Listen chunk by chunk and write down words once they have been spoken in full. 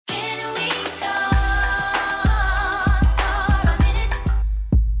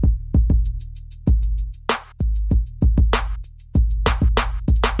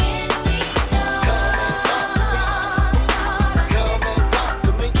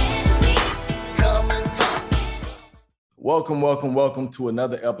Welcome to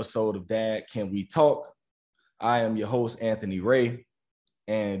another episode of Dad Can We Talk? I am your host, Anthony Ray,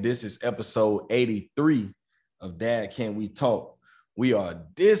 and this is episode 83 of Dad Can We Talk? We are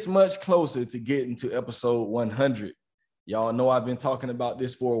this much closer to getting to episode 100. Y'all know I've been talking about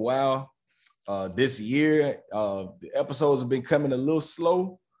this for a while. This year, the episodes have been coming a little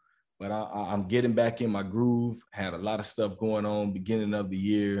slow, but I'm getting back in my groove. Had a lot of stuff going on beginning of the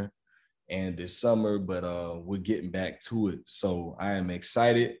year and this summer, but we're getting back to it. So I am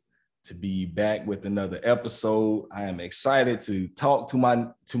excited to be back with another episode. I am excited to talk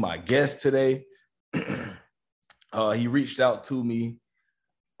to my guest today. He reached out to me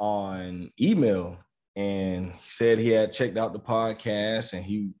on email and he said he had checked out the podcast and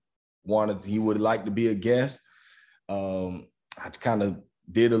he would like to be a guest. I kind of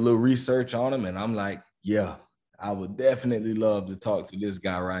did a little research on him and I'm like, yeah, I would definitely love to talk to this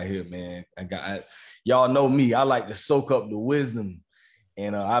guy right here, man. Y'all know me. I like to soak up the wisdom,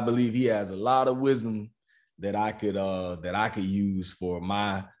 and I believe he has a lot of wisdom that I could use for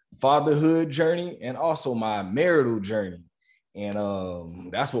my fatherhood journey and also my marital journey.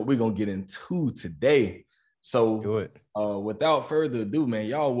 And that's what we're gonna get into today. So, without further ado, man,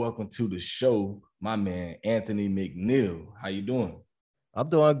 y'all welcome to the show, my man Anthony McNeil. How you doing? I'm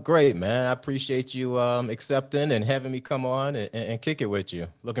doing great, man. I appreciate you accepting and having me come on and kick it with you.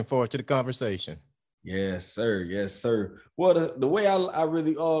 Looking forward to the conversation. Yes, sir. Yes, sir. Well, the way I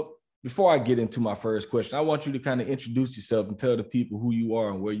really, before I get into my first question, I want you to kind of introduce yourself and tell the people who you are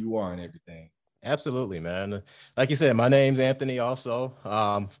and where you are and everything. Absolutely, man. Like you said, my name's Anthony also,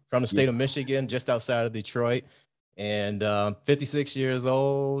 from the state of Michigan, just outside of Detroit, and 56 years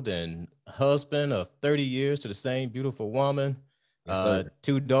old and husband of 30 years to the same beautiful woman. Yes,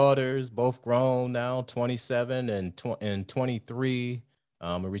 two daughters, both grown now, 27 and 23.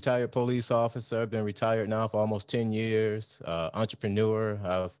 A retired police officer. I've been retired now for almost 10 years. Entrepreneur.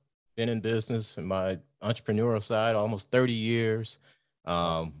 I've been in business in my entrepreneurial side almost 30 years.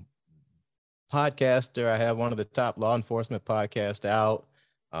 Podcaster. I have one of the top law enforcement podcasts out.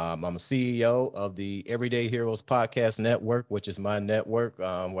 I'm a CEO of the Everyday Heroes Podcast Network, which is my network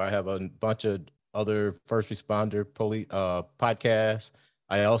where I have a bunch of other first responder police podcasts.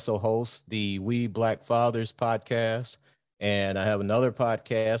 I also host the We Black Fathers podcast. And I have another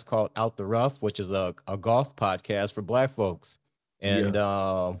podcast called Out the Rough, which is a golf podcast for Black folks. And,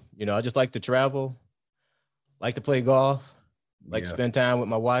 I just like to travel, like to play golf, like to spend time with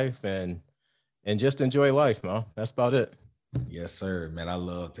my wife and just enjoy life, man. That's about it. Yes, sir, man. I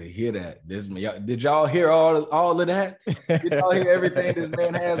love to hear that. Did y'all hear all of that? Did y'all hear everything this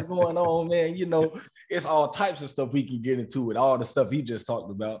man has going on, man? You know, it's all types of stuff we can get into with all the stuff he just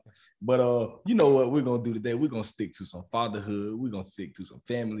talked about. But you know what we're gonna do today? We're gonna stick to some fatherhood. We're gonna stick to some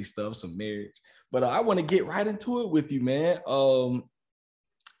family stuff, some marriage. But I want to get right into it with you, man.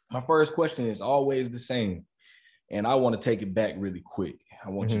 My first question is always the same, and I want to take it back really quick.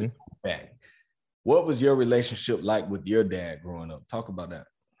 I want you to go back. What was your relationship like with your dad growing up? Talk about that.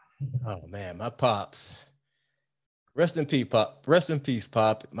 Oh man, my pops. Rest in peace, Pop. Rest in peace,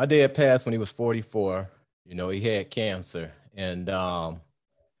 Pop. My dad passed when he was 44. You know, he had cancer. And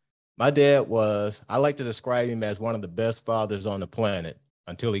my dad was, I like to describe him as one of the best fathers on the planet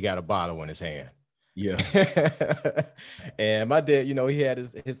until he got a bottle in his hand. Yeah. And my dad, you know, he had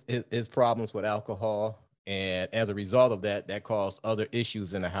his problems with alcohol. And as a result of that, that caused other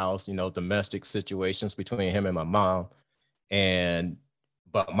issues in the house, you know, domestic situations between him and my mom.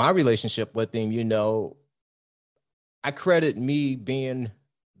 But my relationship with him, you know, I credit me being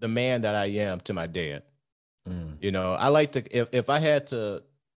the man that I am to my dad. You know, I like to, if I had to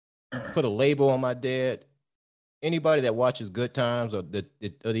put a label on my dad, anybody that watches Good Times or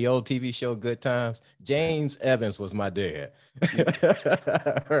the old TV show Good Times, James Evans was my dad.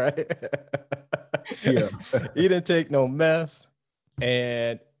 Right? Yeah. He didn't take no mess,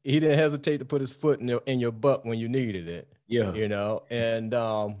 and he didn't hesitate to put his foot in your butt when you needed it. Yeah. You know, and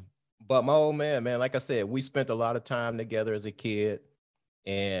but my old man, like I said, we spent a lot of time together as a kid.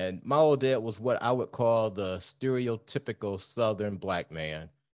 And my old dad was what I would call the stereotypical Southern Black man.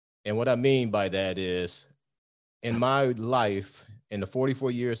 And what I mean by that is, in my life, in the 44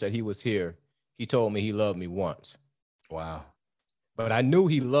 years that he was here, he told me he loved me once. Wow. But I knew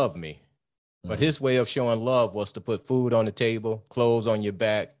he loved me. But his way of showing love was to put food on the table, clothes on your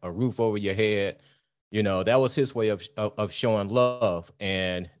back, a roof over your head. You know, that was his way of showing love.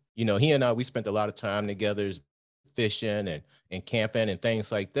 And, you know, he and I, we spent a lot of time together fishing and camping and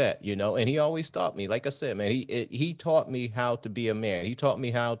things like that, you know, and he always taught me, like I said, man, he taught me how to be a man. He taught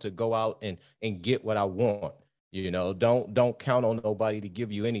me how to go out and get what I want. You know, don't count on nobody to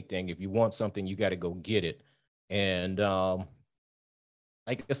give you anything. If you want something, you got to go get it. And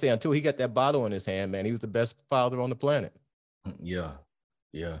like I say, until he got that bottle in his hand, man, he was the best father on the planet. Yeah,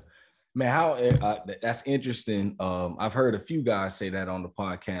 yeah, man. How that's interesting. I've heard a few guys say that on the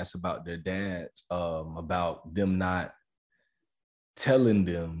podcast about their dads, about them not telling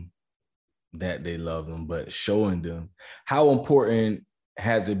them that they love them, but showing them. How important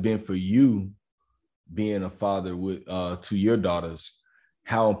has it been for you being a father with to your daughters?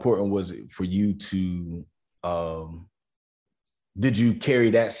 How important was it for you to did you carry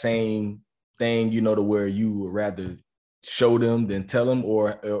that same thing, you know, to where you would rather show them than tell them,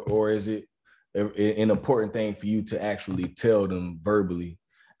 or is it an important thing for you to actually tell them verbally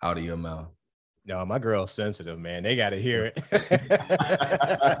out of your mouth? No, my girl's sensitive, man. They got to hear it.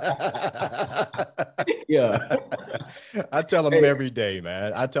 Yeah. I tell them every day,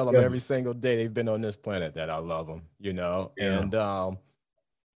 man. I tell them Yeah. every single day they've been on this planet that I love them, you know. Yeah. And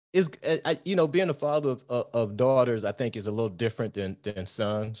it's you know, being a father of daughters, I think is a little different than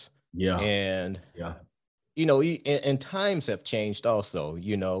sons. Yeah. And Yeah. you know, and times have changed also.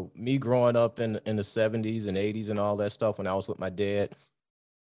 You know, me growing up in the 70s and 80s and all that stuff when I was with my dad,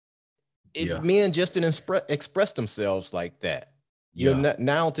 men just didn't express themselves like that. You know,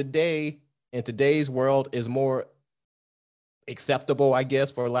 now today, in today's world, is more acceptable, I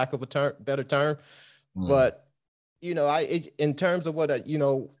guess, for lack of a better term. But you know, in terms of what you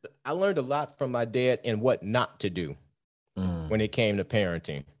know, I learned a lot from my dad and what not to do when it came to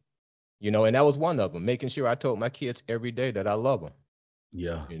parenting. You know, and that was one of them, making sure I told my kids every day that I love them.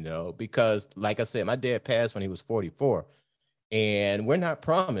 Yeah. You know, because like I said, my dad passed when he was 44, and we're not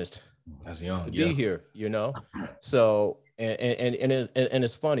promised to be here, you know. So and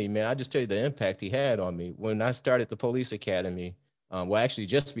it's funny, man. I just tell you the impact he had on me when I started the police academy. Well, actually,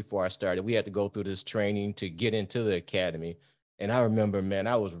 just before I started, we had to go through this training to get into the academy. And I remember, man,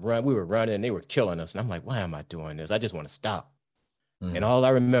 we were running, and they were killing us, and I'm like, why am I doing this? I just want to stop. And all I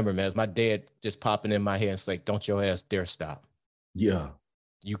remember, man, is my dad just popping in my head and it's like, don't your ass dare stop. Yeah.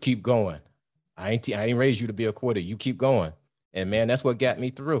 You keep going. I ain't raised you to be a quitter. You keep going. And man, that's what got me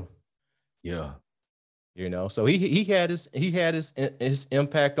through. Yeah. You know, so he had his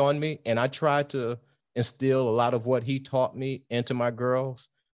impact on me, and I tried to instill a lot of what he taught me into my girls.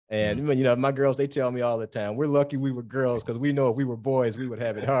 And you know, my girls, they tell me all the time, we're lucky we were girls, because we know if we were boys, we would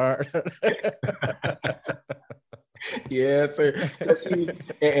have it hard. Yeah, sir. See,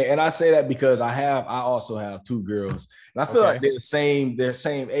 and I say that because I also have two girls, and I feel like they're their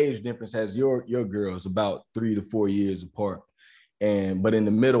same age difference as your girls, about 3 to 4 years apart. But in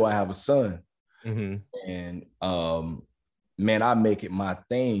the middle, I have a son, and man, I make it my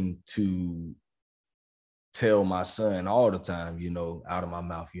thing to tell my son all the time, you know, out of my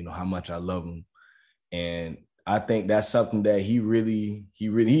mouth, you know, how much I love him. And I think that's something that he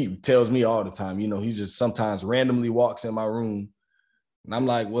tells me all the time. You know, he just sometimes randomly walks in my room and I'm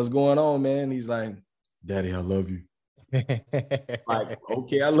like, what's going on, man? He's like, Daddy, I love you. Like,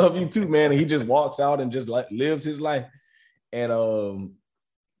 okay, I love you too, man. And he just walks out and just lives his life. And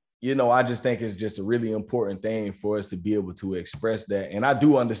you know, I just think it's just a really important thing for us to be able to express that. And I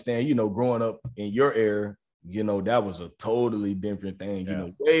do understand, you know, growing up in your era, you know, that was a totally different thing, you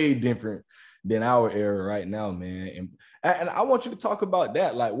know, way different than our era right now, man. And I want you to talk about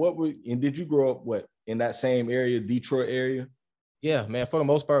that. Like, did you grow up in that same area, Detroit area? Yeah, man. For the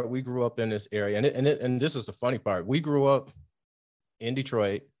most part, we grew up in this area, and this is the funny part. We grew up in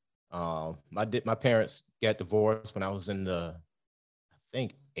Detroit. My parents got divorced when I was in I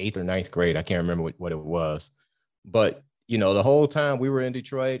think 8th or 9th grade. I can't remember what it was, but you know, the whole time we were in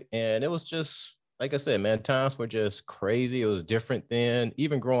Detroit, and it was just, like I said, man, times were just crazy. It was different then.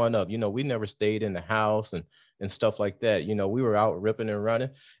 Even growing up, you know, we never stayed in the house and stuff like that. You know, we were out ripping and running.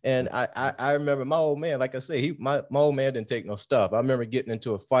 And I remember my old man, like I say, my old man didn't take no stuff. I remember getting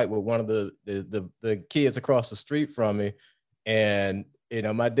into a fight with one of the kids across the street from me. And you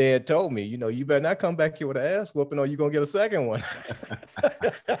know, my dad told me, you know, you better not come back here with an ass whooping or you're going to get a second one.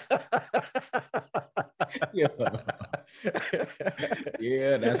 Yeah.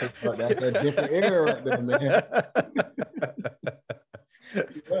 Yeah, that's a different era right there, man.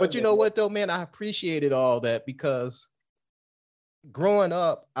 But you know what, though, man, I appreciated all that because growing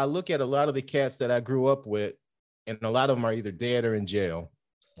up, I look at a lot of the cats that I grew up with, and a lot of them are either dead or in jail.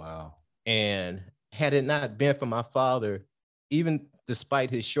 Wow. And had it not been for my father, even despite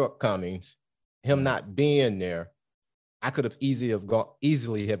his shortcomings, him not being there, I could have easily have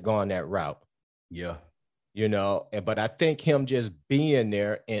gone that route. Yeah. You know, but I think him just being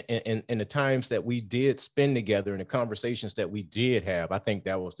there and the times that we did spend together and the conversations that we did have, I think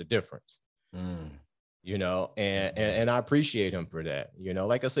that was the difference. you know, and I appreciate him for that. You know,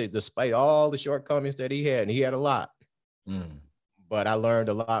 like I said, despite all the shortcomings that he had, and he had a lot, but I learned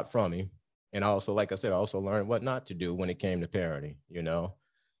a lot from him. And also, like I said, I also learned what not to do when it came to parenting, you know.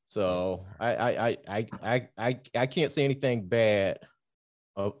 So I can't say anything bad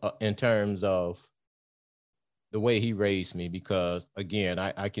in terms of the way he raised me, because again,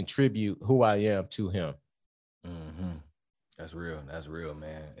 I contribute who I am to him. Mm-hmm. That's real,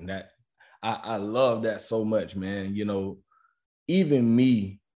 man. And that I love that so much, man. You know, even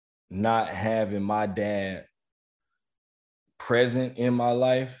me not having my dad present in my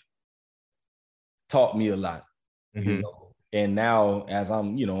life taught me a lot, you know. And now, as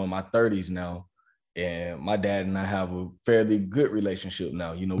I'm, you know, in my 30s now, and my dad and I have a fairly good relationship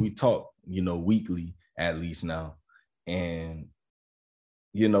now. You know, we talk, you know, weekly at least now. And,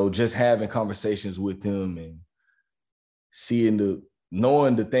 you know, just having conversations with him and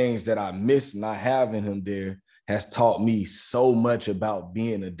knowing the things that I miss not having him there has taught me so much about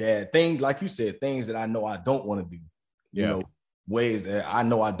being a dad. Things, like you said, things that I know I don't want to do, you know, ways that I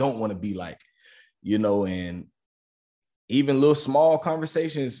know I don't want to be like, you know, and even little small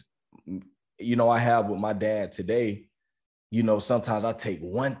conversations, you know, I have with my dad today. You know, sometimes I take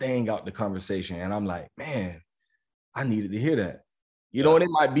one thing out the conversation and I'm like, man, I needed to hear that. You know, and it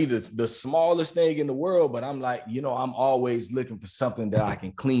might be the smallest thing in the world, but I'm like, you know, I'm always looking for something that I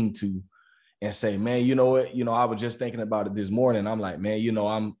can cling to and say, man, you know what? You know, I was just thinking about it this morning. I'm like, man, you know,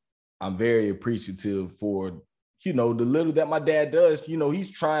 I'm very appreciative for, you know, the little that my dad does. You know, he's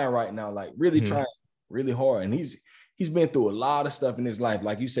trying right now, like really trying really hard. And he's been through a lot of stuff in his life.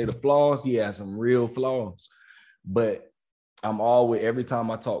 Like you say, the flaws, he has some real flaws. But I'm always, every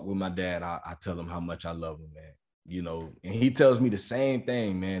time I talk with my dad, I tell him how much I love him, man. You know, and he tells me the same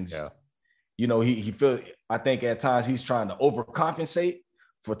thing, man. Just, you know, he feels, I think at times he's trying to overcompensate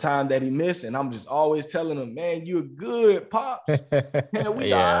for time that he missed. And I'm just always telling him, man, you're good, Pops. Man,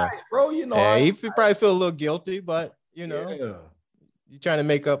 we all right, bro. You know, he probably feel a little guilty, but you know, you're trying to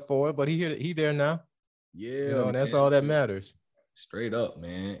make up for it. But he there now. Yeah, you know, and that's all that matters. Straight up,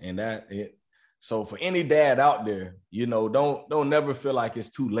 man. And so for any dad out there, you know, don't never feel like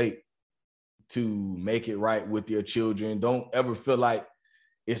it's too late to make it right with your children. Don't ever feel like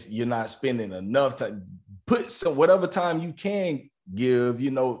you're not spending enough time. Put some whatever time you can give,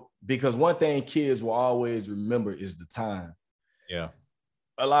 you know, because one thing kids will always remember is the time. Yeah.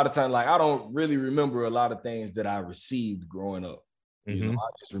 A lot of times, like I don't really remember a lot of things that I received growing up. You know, I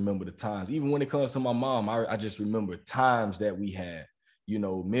just remember the times. Even when it comes to my mom, I just remember times that we had, you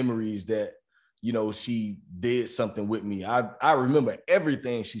know, memories that, you know, she did something with me. I remember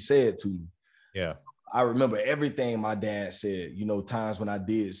everything she said to me. Yeah. I remember everything my dad said, you know, times when I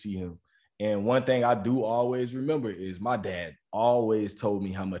did see him. And one thing I do always remember is my dad always told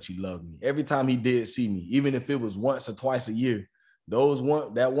me how much he loved me. Every time he did see me, even if it was once or twice a year, those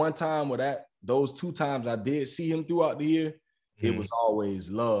two times I did see him throughout the year, it was always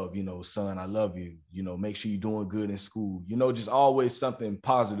love, you know, son, I love you. You know, make sure you're doing good in school. You know, just always something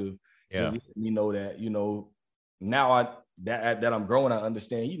positive. Yeah. Just letting me know that, you know, now that I'm growing, I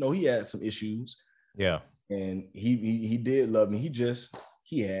understand, you know, he had some issues. Yeah. And he did love me.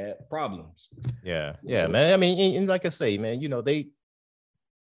 He had problems. Yeah. Yeah, man. I mean, and like I say, man, you know, they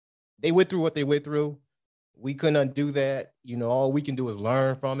went through what they went through. We couldn't undo that. You know, all we can do is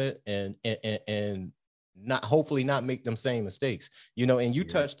learn from it and hopefully not make them same mistakes. You know, and you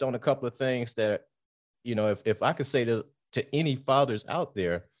touched on a couple of things that, you know, if I could say to any fathers out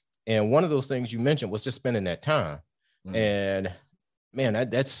there, and one of those things you mentioned was just spending that time. And man,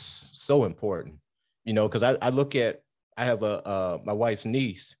 that's so important, you know, because I have my wife's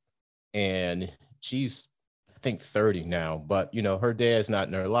niece, and she's, I think, 30 now, but you know, her dad's not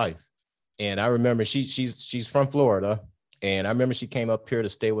in her life. And I remember she's from Florida, and I remember she came up here to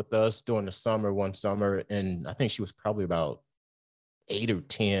stay with us during the summer, one summer, and I think she was probably about 8 or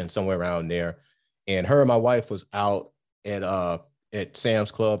 10, somewhere around there. And her and my wife was out at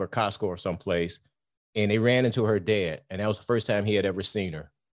Sam's Club or Costco or someplace, and they ran into her dad, and that was the first time he had ever seen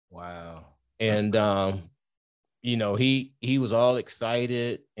her. Wow. And you know, he was all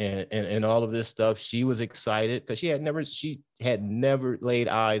excited and all of this stuff. She was excited because she had never laid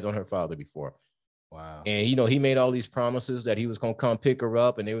eyes on her father before. Wow. And you know, he made all these promises that he was gonna come pick her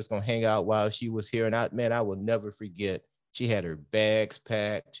up and they was gonna hang out while she was here. And I will never forget. She had her bags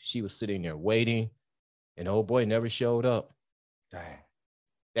packed. She was sitting there waiting, and the old boy never showed up. Dang.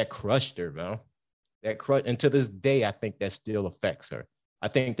 That crushed her, man. And to this day, I think that still affects her. I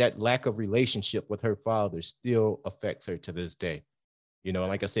think that lack of relationship with her father still affects her to this day. You know,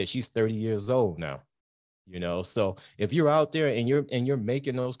 like I said, she's 30 years old now. you know. So if you're out there and you're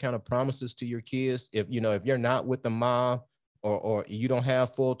making those kind of promises to your kids, if you're not with the mom, or you don't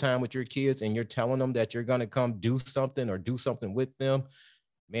have full time with your kids, and you're telling them that you're going to come do something or do something with them,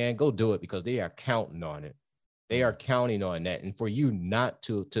 man, go do it, because they are counting on it. They are counting on that. And for you not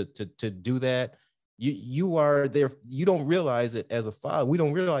to do that, you are there. You don't realize it as a father. We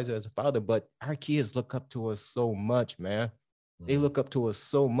don't realize it as a father, but our kids look up to us so much, man. They look up to us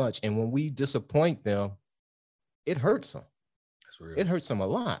so much. And when we disappoint them, it hurts them. That's real. It hurts them a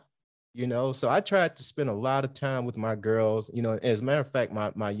lot, you know? So I tried to spend a lot of time with my girls, you know. As a matter of fact,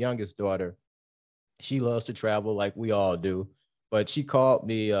 my youngest daughter, she loves to travel like we all do. But she called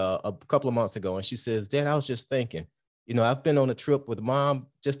me a couple of months ago, and she says, Dad, I was just thinking, you know, I've been on a trip with mom,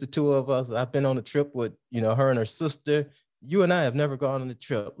 just the two of us. I've been on a trip with, you know, her and her sister. You and I have never gone on a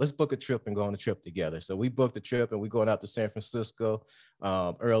trip. Let's book a trip and go on a trip together. So we booked a trip, and we're going out to San Francisco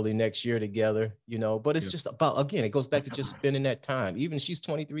early next year together, you know. But it's just about, again, it goes back to just spending that time. Even she's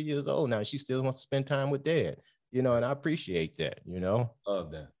 23 years old now, she still wants to spend time with Dad, you know, and I appreciate that, you know.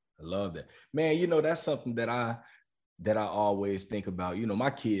 Love that. I love that. Man, you know, that's something that I always think about. You know, my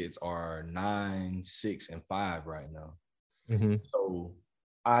kids are 9, 6, and 5 right now. So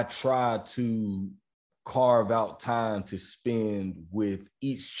I try to carve out time to spend with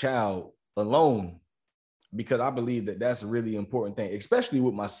each child alone, because I believe that that's a really important thing, especially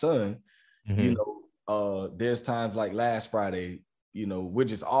with my son. You know, there's times like last Friday, you know,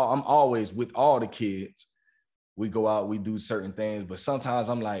 I'm always with all the kids. We go out, we do certain things, but sometimes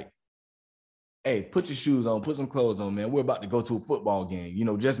I'm like, hey, put your shoes on, put some clothes on, man. We're about to go to a football game, you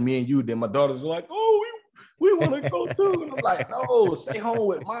know, just me and you. Then my daughters are like, oh, we want to go too. And I'm like, no, stay home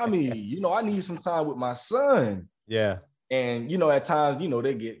with mommy. You know, I need some time with my son. Yeah. And, you know, at times, you know,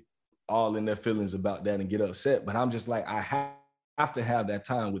 they get all in their feelings about that and get upset. But I'm just like, I have to have that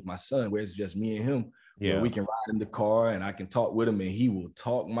time with my son where it's just me and him. Yeah. Where we can ride in the car and I can talk with him and he will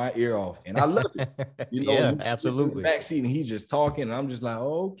talk my ear off. And I love it. You know, yeah, absolutely. Backseat and he's just talking and I'm just like,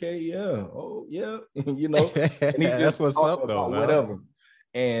 oh, okay, yeah. Oh, yeah. You know, and he that's what's up though, man. Whatever.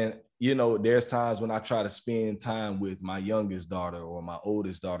 And, you know, there's times when I try to spend time with my youngest daughter or my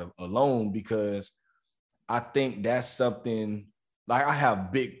oldest daughter alone, because I think that's something, like I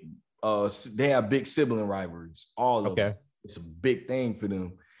have they have big sibling rivalries, all of them. It's a big thing for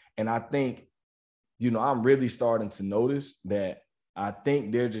them. And I think, you know, I'm really starting to notice that I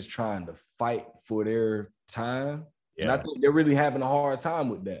think they're just trying to fight for their time. Yeah. And I think they're really having a hard time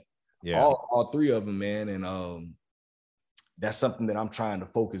with that. Yeah. All three of them, man. And that's something that I'm trying to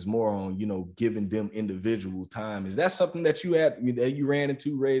focus more on, you know, giving them individual time. Is that something that you ran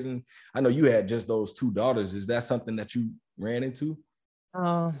into raising? I know you had just those two daughters. Is that something that you ran into?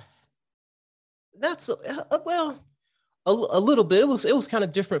 That's well, a little bit. It was kind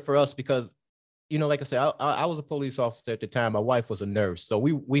of different for us because, you know, like I said, I was a police officer at the time. My wife was a nurse, so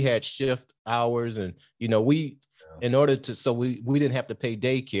we had shift hours, and you know, in order to, so we didn't have to pay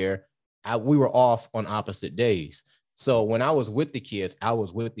daycare. We were off on opposite days. So when I was with the kids, I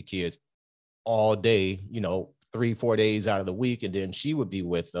was with the kids all day, you know, 3-4 days out of the week. And then she would be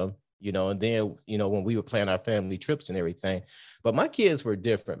with them, you know, and then, you know, when we would plan our family trips and everything. But my kids were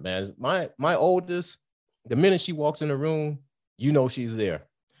different, man. My oldest, the minute she walks in the room, you know, she's there.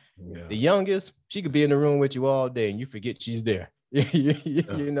 Yeah. The youngest, she could be in the room with you all day and you forget she's there.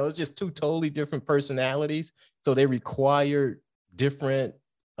 You know, it's just two totally different personalities. So they require different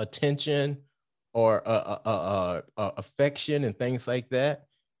attention or affection and things like that,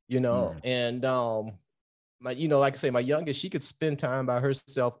 you know. And you know, like I say, my youngest, she could spend time by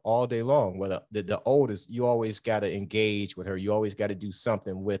herself all day long. Well, the oldest, you always got to engage with her. You always got to do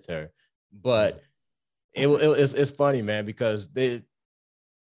something with her. But it's funny, man, because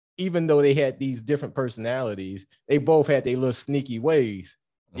even though they had these different personalities, they both had their little sneaky ways,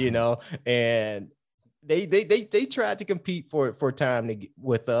 you know, and they tried to compete for time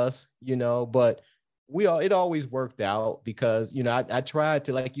with us, you know, but it always worked out because, you know, I tried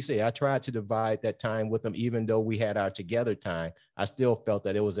to, like you say, I tried to divide that time with them. Even though we had our together time, I still felt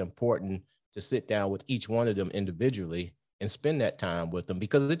that it was important to sit down with each one of them individually and spend that time with them,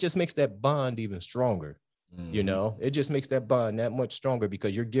 because it just makes that bond even stronger. You know, it just makes that bond that much stronger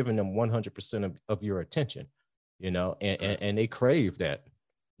because you're giving them 100% of your attention, you know, and they crave that.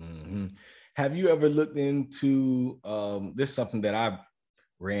 Have you ever looked into this is something that I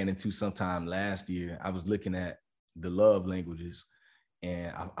ran into sometime last year? I was looking at the love languages,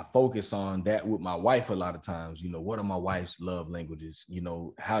 and I focus on that with my wife a lot of times. You know, what are my wife's love languages? You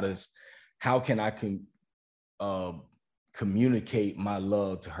know, how can I communicate my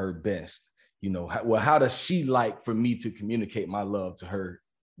love to her best? You know, how does she like for me to communicate my love to her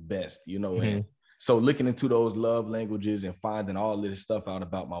best? You know, and So looking into those love languages and finding all this stuff out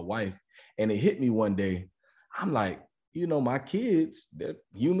about my wife, and it hit me one day. I'm like, my kids, they're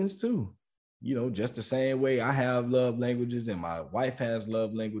humans too. Just the same way I have love languages and my wife has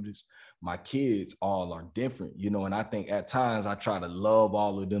love languages, my kids all are different, and I think at times I try to love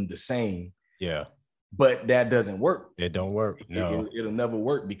all of them the same. Yeah. But that doesn't work. It don't work. No. It'll never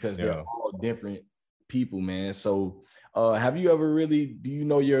work because they're all different people, man. So do you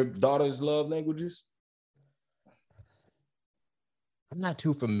know your daughter's love languages? I'm not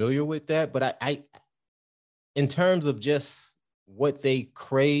too familiar with that, but I in terms of just what they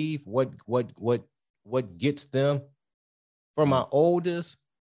crave, what gets them. For my oldest,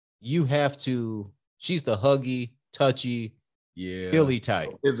 she's the huggy, touchy, Billy type.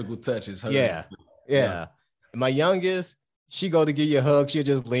 Physical touch is her. Yeah. And my youngest, she go to give you a hug, she'll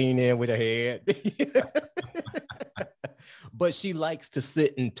just lean in with her head. But she likes to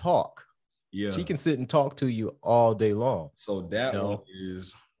sit and talk. Yeah. She can sit and talk to you all day long. So that one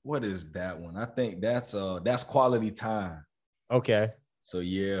is, what is that one? I think that's quality time. Okay. So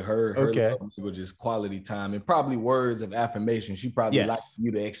yeah, her love language is quality time and probably words of affirmation. She probably likes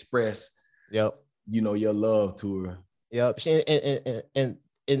you to express your love to her. Yep. And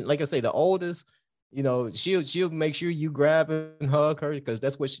like I say, the oldest, she'll make sure you grab and hug her because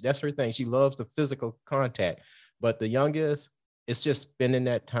that's her thing. She loves the physical contact. But the youngest, it's just spending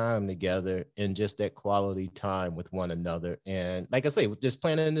that time together and just that quality time with one another. And like I say, just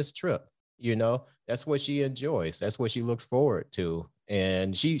planning this trip, that's what she enjoys. That's what she looks forward to.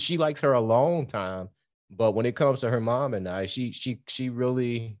 And she likes her alone time. But when it comes to her mom and I, she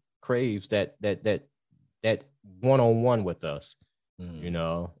really craves that one-on-one with us,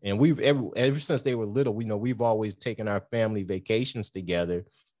 and we've ever since they were little, we've always taken our family vacations together.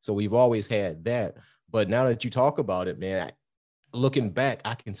 So we've always had that. But now that you talk about it, man, looking back,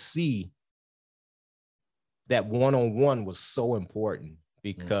 I can see that one-on-one was so important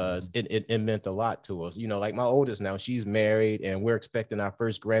because it meant a lot to us. Like my oldest now, she's married and we're expecting our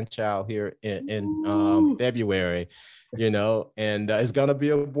first grandchild here in February, and it's going to be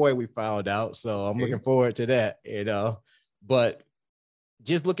a boy, we found out. So I'm looking forward to that, but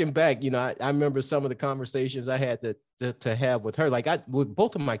just looking back, I remember some of the conversations I had to have with her. Like with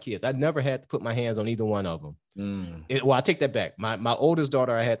both of my kids, I never had to put my hands on either one of them. Well, I take that back. My oldest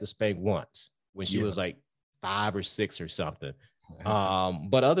daughter, I had to spank once when she was like 5 or 6 or something.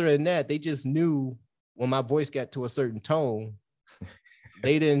 But other than that, they just knew when my voice got to a certain tone,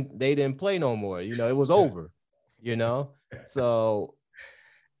 they didn't play no more. It was over. So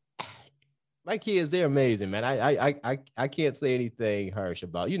my kids, they're amazing, man. I can't say anything harsh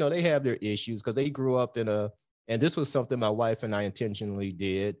about. They have their issues because they grew up and this was something my wife and I intentionally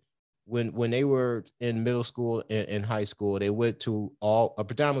did. When they were in middle school and high school, they went to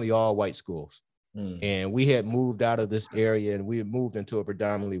predominantly all white schools. And we had moved out of this area and we had moved into a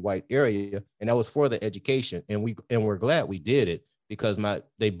predominantly white area, and that was for the education. And we're glad we did it because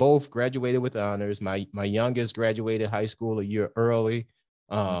they both graduated with honors. My youngest graduated high school a year early.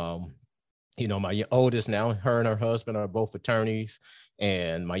 My oldest now, her and her husband are both attorneys,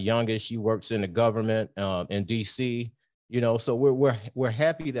 and my youngest, she works in the government in DC. So we're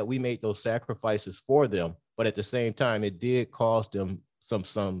happy that we made those sacrifices for them, but at the same time, it did cost them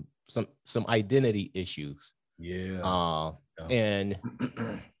some identity issues. Yeah. And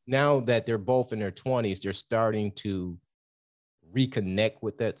now that they're both in their 20s, they're starting to reconnect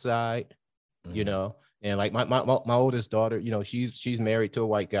with that side, and like my oldest daughter, she's married to a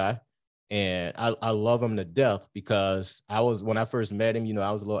white guy, and I love him to death because when I first met him,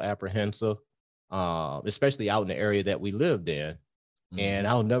 I was a little apprehensive, especially out in the area that we lived in. And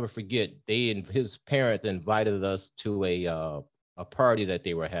I'll never forget, his parents invited us to a party that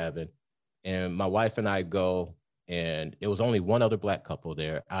they were having, and my wife and I go, and it was only one other Black couple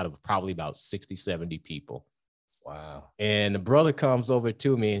there out of probably about 60, 70 people. Wow. And the brother comes over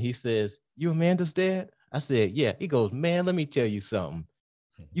to me and he says, "You Amanda's dad?" I said, "Yeah." He goes, "Man, let me tell you something.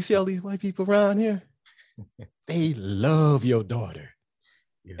 You see all these white people around here? They love your daughter."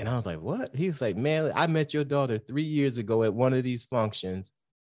 Yeah. And I was like, "What?" He was like, "Man, I met your daughter 3 years ago at one of these functions,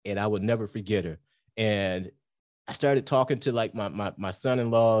 and I would never forget her." And I started talking to like my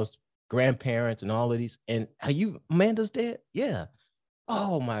son-in-law's grandparents and all of these. And "Are you Amanda's dad?" "Yeah."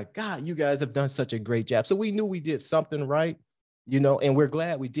 "Oh my God, you guys have done such a great job." So we knew we did something right, and we're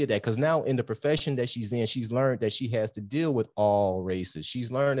glad we did that because now in the profession that she's in, she's learned that she has to deal with all races. She's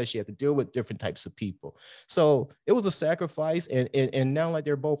learned that she has to deal with different types of people. So it was a sacrifice. And now like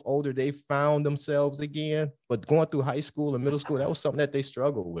they're both older, they found themselves again. But going through high school and middle school, that was something that they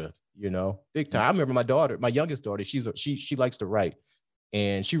struggled with, big time. I remember my youngest daughter, she likes to write.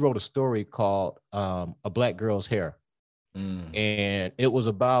 and she wrote a story called A Black Girl's Hair. And it was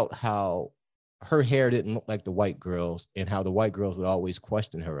about how her hair didn't look like the white girls and how the white girls would always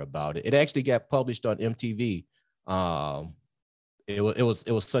question her about it. It actually got published on MTV. It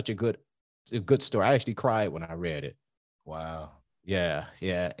was such a good story. I actually cried when I read it. Wow. Yeah.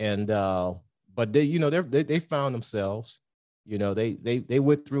 And but they found themselves. They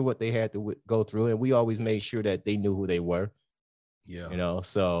went through what they had to go through, and we always made sure that they knew who they were. Yeah.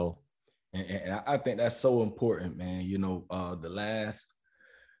 So. And I think that's so important, man.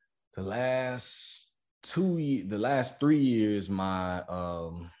 The last 3 years, my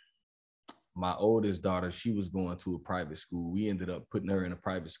oldest daughter, she was going to a private school. We ended up putting her in a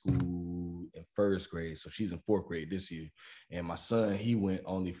private school in first grade. So she's in fourth grade this year. And my son, he went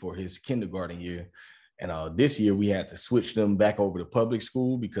only for his kindergarten year. And this year we had to switch them back over to public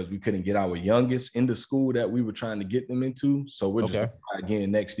school because we couldn't get our youngest in the school that we were trying to get them into. So we're just gonna try again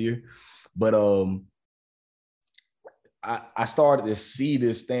next year. But I started to see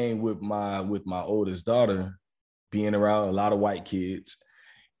this thing with my oldest daughter being around a lot of white kids.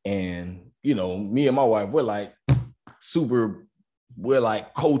 And, me and my wife, we're like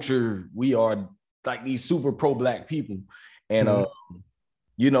culture. We are like these super pro-Black people. And,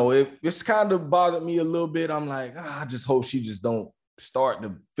 it's kind of bothered me a little bit. I'm like, I just hope she just don't start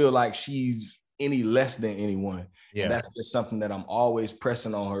to feel like she's any less than anyone. Yeah. And that's just something that I'm always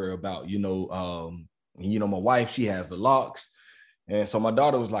pressing on her about, my wife, she has the locks. And so my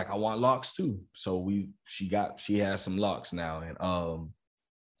daughter was like, I want locks too. So she has some locks now. And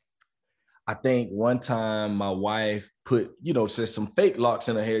I think one time my wife put, just some fake locks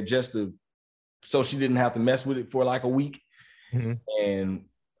in her hair so she didn't have to mess with it for like a week. Mm-hmm. And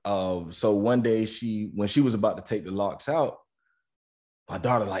so one day when she was about to take the locks out, my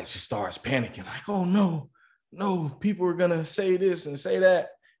daughter, she starts panicking, like, oh no, people are going to say this and say that.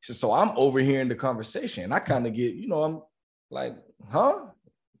 So I'm overhearing the conversation. And I kind of get, I'm like, huh?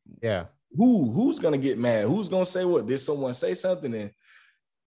 Yeah. Who's going to get mad? Who's going to say what? Did someone say something? And,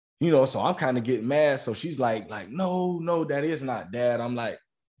 so I'm kind of getting mad. So she's like, no, that is not Dad. I'm like,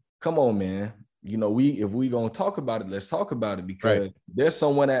 come on, man. If we going to talk about it, let's talk about it, because there's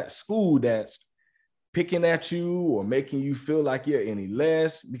someone at school that's picking at you or making you feel like you're any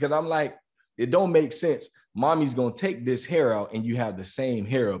less. Because I'm like, it don't make sense. Mommy's going to take this hair out and you have the same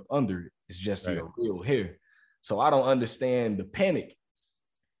hair up under it. It's just your real hair. So I don't understand the panic.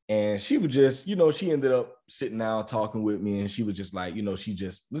 And she was just, she ended up sitting down talking with me, and she was just like, she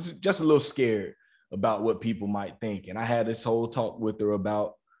just was just a little scared about what people might think. And I had this whole talk with her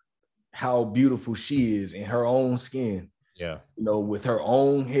about how beautiful she is in her own skin. Yeah. With her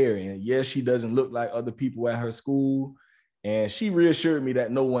own hair. And yes, she doesn't look like other people at her school. And she reassured me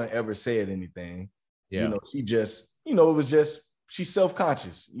that no one ever said anything. Yeah. She just, it was just, she's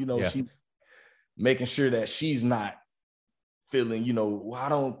self-conscious, she making sure that she's not feeling, I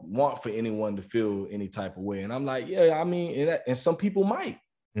don't want for anyone to feel any type of way. And I'm like, yeah, I mean, and some people might,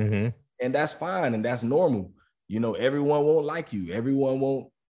 and that's fine. And that's normal. Everyone won't like you. Everyone won't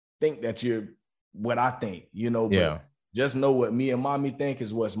think that you're what I think, but just know what me and Mommy think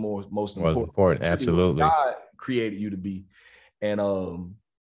is what's most important. Absolutely. God created you to be. And,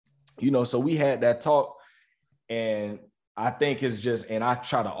 so we had that talk, and I think it's just, and I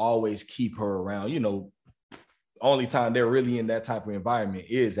try to always keep her around, only time they're really in that type of environment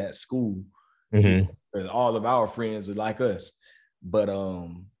is at school. Because all of our friends are like us. But,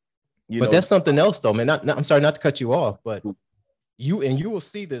 but that's something else though, man. I'm sorry not to cut you off, but you will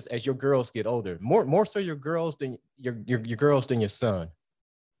see this as your girls get older, more so your girls than your girls than your son.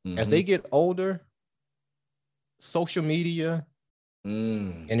 As they get older, social media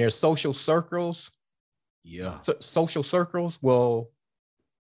and their social circles, social circles will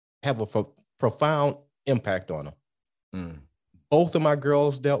have a profound impact on them. Both of my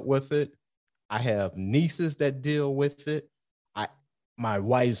girls dealt with it. I have nieces that deal with it. My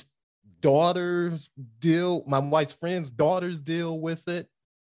wife's friends' daughters deal with it.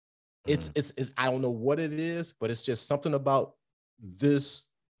 It's I don't know what it is, but it's just something about this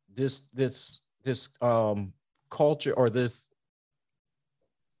culture, or this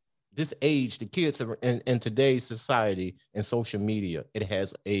age, the kids in today's society and social media. It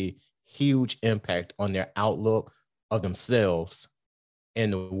has a huge impact on their outlook of themselves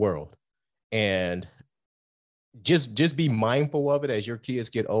and the world. And just be mindful of it as your kids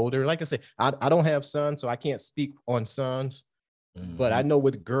get older. Like I said, I don't have sons, so I can't speak on sons, but I know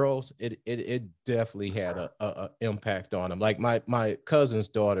with girls, it definitely had a impact on them. Like my cousin's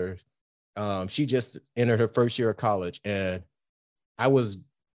daughter, she just entered her first year of college, and I was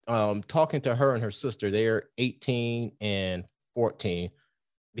talking to her and her sister. They're 18 and 14.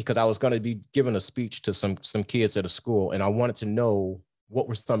 because I was going to be giving a speech to some kids at a school, and I wanted to know what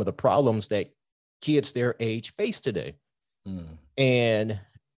were some of the problems that kids their age face today. And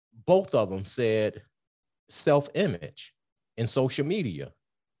both of them said self-image and social media.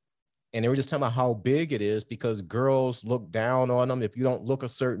 And they were just talking about how big it is because girls look down on them if you don't look a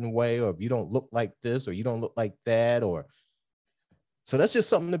certain way, or if you don't look like this, or you don't look like that, or so that's just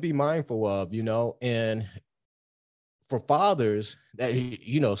something to be mindful of, you know. And for fathers, that,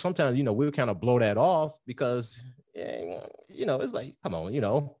 you know, sometimes, you know, we'll kind of blow that off because, you know, it's like, come on, you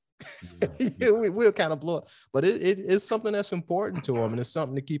know, we'll kind of blow it. But it's something that's important to them, and it's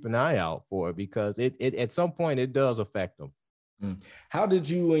something to keep an eye out for, because it at some point it does affect them. How did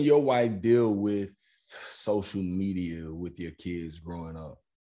you and your wife deal with social media with your kids growing up?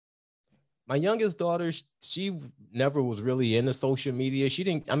 My youngest daughter, she never was really into social media. She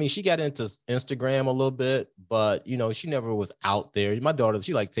got into Instagram a little bit, but, you know, she never was out there. My daughter,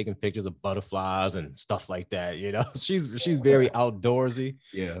 she liked taking pictures of butterflies and stuff like that. You know, she's very outdoorsy.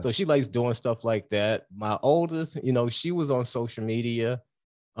 Yeah. So she likes doing stuff like that. My oldest, you know, she was on social media.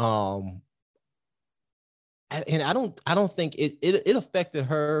 And I don't think it affected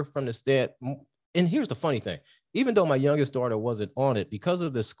her from the stand. And here's the funny thing, even though my youngest daughter wasn't on it, because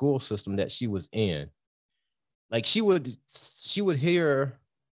of the school system that she was in, like she would hear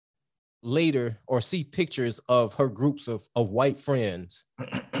later or see pictures of her groups of white friends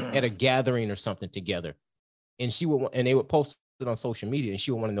at a gathering or something together. And they would post it on social media, and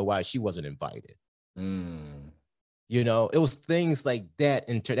she would want to know why she wasn't invited. You know, it was things like that.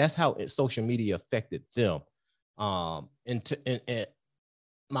 And that's how social media affected them. And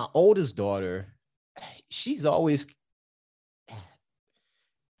my oldest daughter, she's always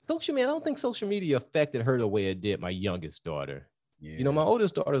social media. I don't think social media affected her the way it did my youngest daughter. Yeah. You know, my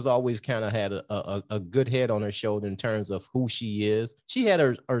oldest daughter's always kind of had a good head on her shoulder in terms of who she is. She had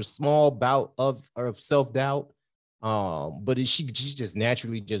her small bout of self-doubt, but she just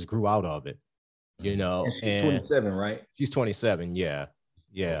naturally just grew out of it, you know. And she's 27, right? She's 27. Yeah.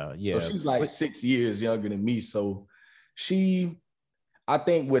 So she's like 6 years younger than me. So I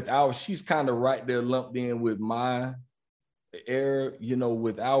think she's kind of right there lumped in with my era, you know,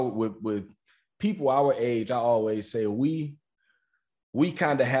 with people our age. I always say we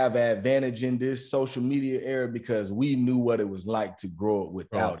kind of have an advantage in this social media era because we knew what it was like to grow up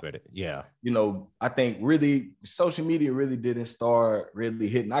without it. Yeah. You know, I think really social media really didn't start really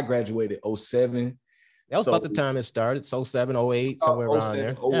hitting. I graduated 07. That was about the time it started. So 07, 08, somewhere around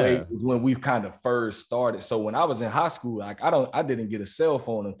there. 08 was when we kind of first started. So when I was in high school, like I didn't get a cell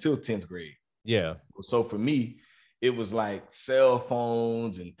phone until 10th grade. Yeah. So for me, it was like cell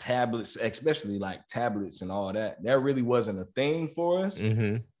phones and tablets, especially like tablets and all that. That really wasn't a thing for us.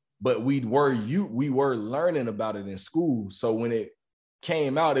 But we were learning about it in school. So when it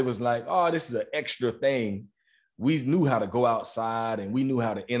came out, it was like, oh, this is an extra thing. We knew how to go outside and we knew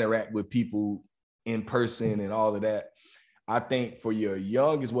how to interact with people in person and all of that. I think for your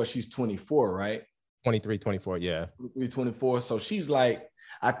youngest, she's 24, right? 23, 24, yeah. 23, 24. So she's like,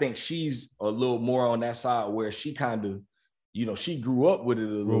 I think she's a little more on that side where she kind of, you know, she grew up with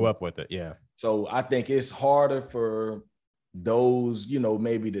it. Grew up with it, yeah. So I think it's harder for those, you know,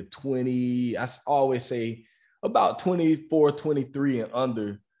 maybe the 20, I always say about 24, 23 and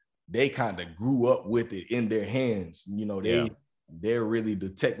under, they kind of grew up with it in their hands. You know, they're really the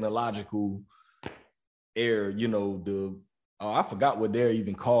technological era, you know, I forgot what they're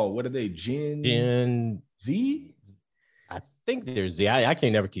even called. What are they? Gen Z? I think they're Z. I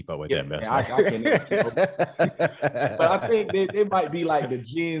can't never keep up with that mess. I can't never keep up. But I think they might be like the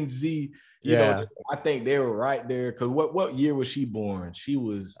Gen Z. You know, I think they were right there. Because what year was she born? She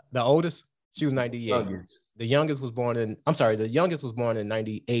was the oldest. She was 98. Youngest. The youngest was born in, the youngest was born in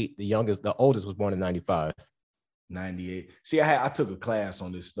 98. The oldest was born in 95. 98. See, I took a class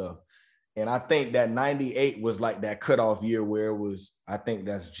on this stuff. And I think that 98 was like that cutoff year where it was, I think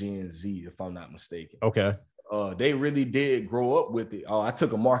that's Gen Z, if I'm not mistaken. Okay. They really did grow up with it. I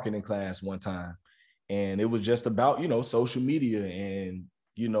took a marketing class one time, and it was just about, you know, social media and,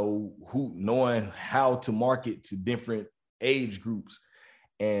 you know, knowing how to market to different age groups.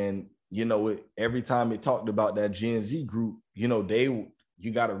 And, you know, every time it talked about that Gen Z group, you know,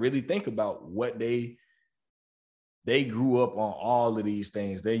 you got to really think about what they grew up on all of these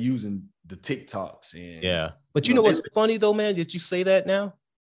things. They're using the TikToks. And yeah. But you know what's funny though, man? Did you say that now?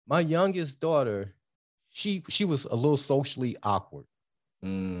 My youngest daughter, she was a little socially awkward.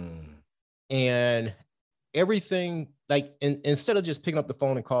 And everything, like, instead of just picking up the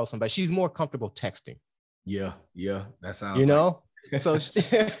phone and call somebody, she's more comfortable texting. Yeah. That sounds, you know? So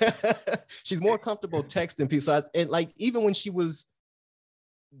she's more comfortable texting people. So and like, even when she was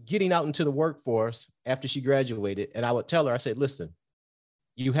getting out into the workforce after she graduated, and I would tell her, I said, listen,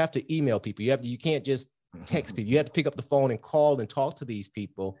 you have to email people. You can't just text people. You have to pick up the phone and call and talk to these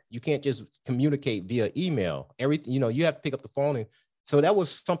people. You can't just communicate via email. Everything, you have to pick up the phone. And so that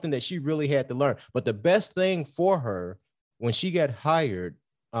was something that she really had to learn. But the best thing for her when she got hired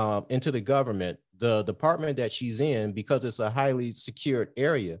into the government, the department that she's in, because it's a highly secured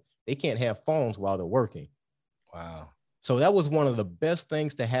area, they can't have phones while they're working. Wow. So that was one of the best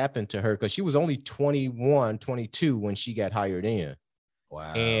things to happen to her, because she was only 21, 22 when she got hired in.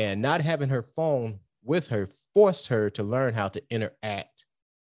 Wow. And not having her phone with her forced her to learn how to interact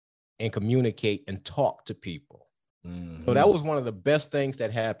and communicate and talk to people. Mm-hmm. So that was one of the best things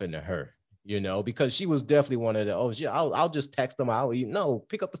that happened to her, because she was definitely one of the, I'll just text them.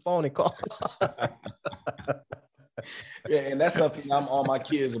 Pick up the phone and call. Yeah, and that's something I'm on my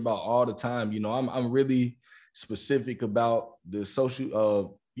kids about all the time. I'm really specific about the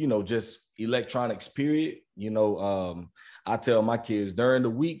social, just electronics, period. I tell my kids during the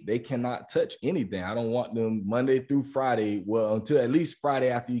week, they cannot touch anything. I don't want them Monday through Friday. Well, until at least Friday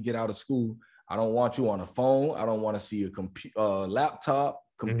after you get out of school. I don't want you on a phone. I don't want to see a laptop,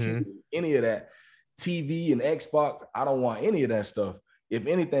 computer, any of that. TV and Xbox. I don't want any of that stuff. If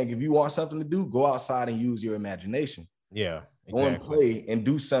anything, if you want something to do, go outside and use your imagination. Yeah. Exactly. Go and play and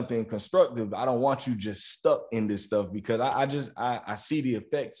do something constructive. I don't want you just stuck in this stuff, because I see the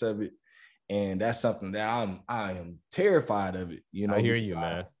effects of it. And that's something that I am terrified of it. I hear you,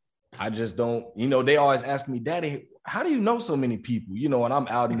 man. I just don't, they always ask me, Daddy, how do you know so many people? And I'm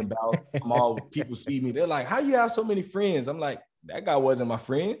out and about, people see me. They're like, how you have so many friends? I'm like, that guy wasn't my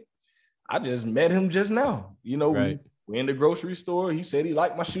friend. I just met him just now. Right. We in the grocery store. He said he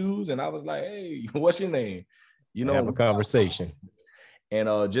liked my shoes. And I was like, hey, what's your name? Have a conversation.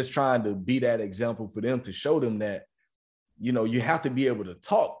 And just trying to be that example for them, to show them that, you have to be able to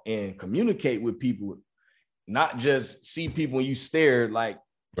talk and communicate with people, not just see people when you stare, like,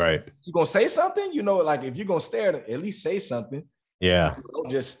 right. You're going to say something, like if you're going to stare, at least say something. Yeah. Don't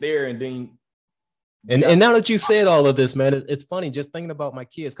just stare and then. And now that you said all of this, man, it's funny just thinking about my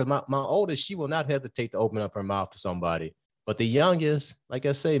kids, because my oldest, she will not hesitate to open up her mouth to somebody. But the youngest, like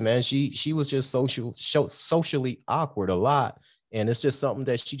I say, man, she was just socially awkward a lot. And it's just something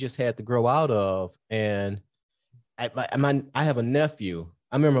that she just had to grow out of. And I have a nephew.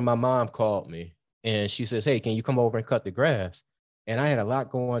 I remember my mom called me and she says, hey, can you come over and cut the grass? And I had a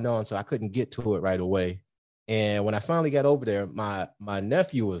lot going on, so I couldn't get to it right away. And when I finally got over there, my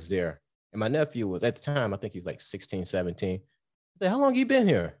nephew was there. And my nephew was, at the time, I think he was like 16, 17. I said, how long you been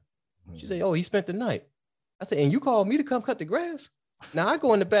here? She said, oh, he spent the night. I said, and you called me to come cut the grass? Now I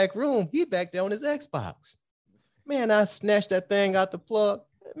go in the back room. He back there on his Xbox. Man, I snatched that thing out the plug.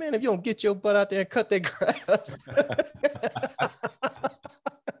 Man, if you don't get your butt out there and cut that grass.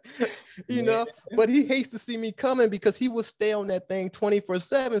 But he hates to see me coming, because he will stay on that thing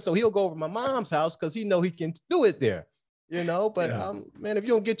 24/7. So he'll go over to my mom's house because he know he can do it there. But yeah. Man, if you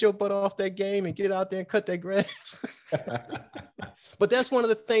don't get your butt off that game and get out there and cut that grass. But that's one of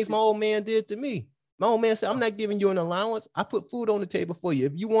the things my old man did to me. My old man said, I'm not giving you an allowance. I put food on the table for you.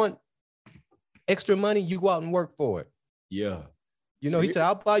 If you want extra money, you go out and work for it. Yeah. He said,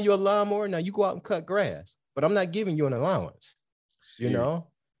 I'll buy you a lawnmower. Now you go out and cut grass, but I'm not giving you an allowance. So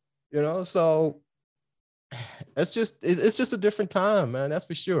it's just a different time, man. That's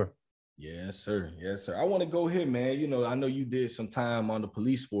for sure. Yes, sir. Yes, sir. I want to go here, man. I know you did some time on the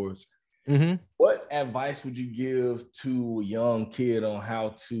police force. Mm-hmm. What advice would you give to a young kid on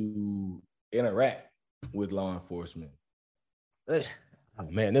how to interact with law enforcement? Oh,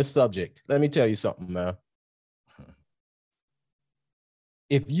 man, this subject. Let me tell you something, man.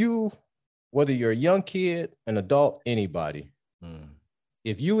 If you, whether you're a young kid, an adult, anybody,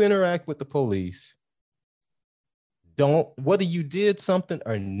 if you interact with the police, whether you did something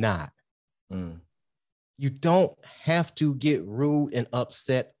or not, you don't have to get rude and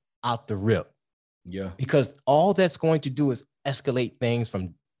upset out the rip. Yeah. Because all that's going to do is escalate things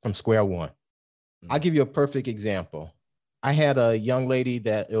from square one. I'll give you a perfect example. I had a young lady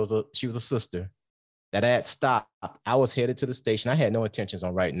she was a sister that I had stopped. I was headed to the station. I had no intentions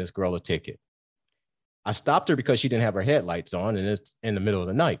on writing this girl a ticket. I stopped her because she didn't have her headlights on, and it's in the middle of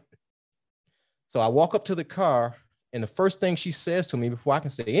the night. So I walk up to the car, and the first thing she says to me before I can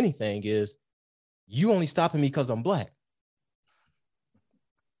say anything is, you only stopping me because I'm black.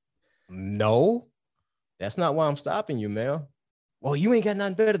 No, that's not why I'm stopping you, ma'am. Well, you ain't got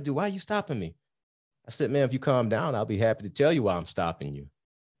nothing better to do. Why are you stopping me? I said, man, if you calm down, I'll be happy to tell you why I'm stopping you.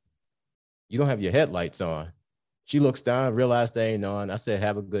 You don't have your headlights on. She looks down, realized they ain't on. I said,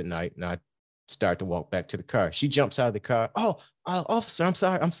 have a good night. And I start to walk back to the car. She jumps out of the car. Oh, officer, I'm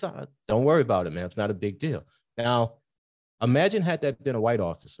sorry. I'm sorry. Don't worry about it, man. It's not a big deal. Now, imagine had that been a white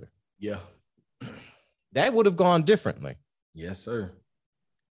officer. Yeah. That would have gone differently. Yes, sir.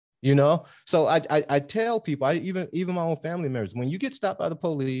 You know, so I tell people, even my own family members, when you get stopped by the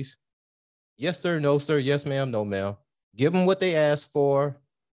police, yes, sir, no, sir, yes, ma'am, no, ma'am, give them what they asked for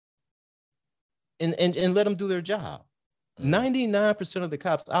and let them do their job. 99% of the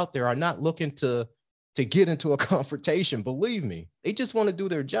cops out there are not looking to get into a confrontation. Believe me, they just want to do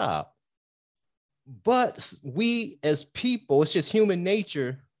their job. But we as people, it's just human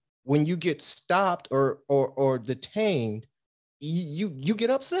nature. When you get stopped or detained, you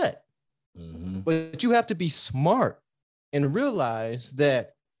get upset. But you have to be smart and realize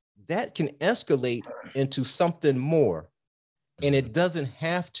that can escalate into something more. And it doesn't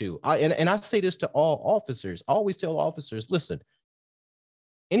have to. And I say this to all officers. I always tell officers, listen,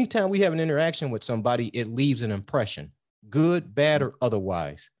 anytime we have an interaction with somebody, it leaves an impression, good, bad, or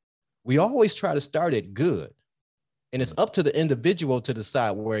otherwise. We always try to start it good. And it's up to the individual to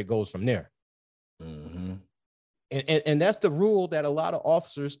decide where it goes from there. And that's the rule that a lot of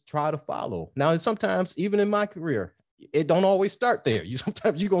officers try to follow. Now, sometimes, even in my career, it don't always start there.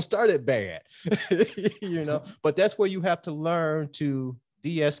 Sometimes you're going to start it bad, you know, but that's where you have to learn to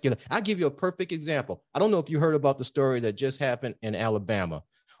de-escalate. I'll give you a perfect example. I don't know if you heard about the story that just happened in Alabama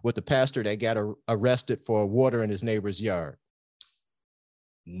with the pastor that got arrested for water in his neighbor's yard.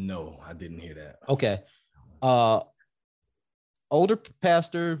 No, I didn't hear that. Okay. Older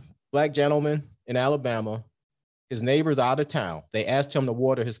pastor, Black gentleman in Alabama, his neighbor's out of town. They asked him to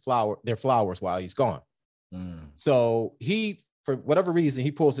water their flowers while he's gone. So he, for whatever reason,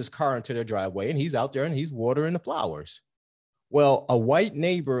 he pulls his car into their driveway and he's out there and he's watering the flowers. Well, a white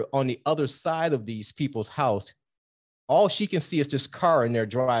neighbor on the other side of these people's house, all she can see is this car in their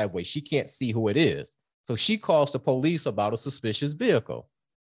driveway. She can't see who it is. So she calls the police about a suspicious vehicle.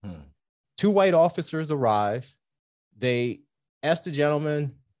 2 white officers arrive. They ask the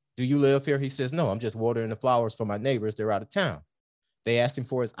gentleman, do you live here? He says, no, I'm just watering the flowers for my neighbors. They're out of town. They asked him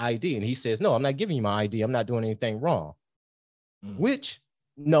for his ID and he says, no, I'm not giving you my ID. I'm not doing anything wrong. Which,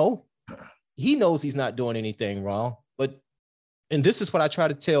 no, he knows he's not doing anything wrong. But, and this is what I try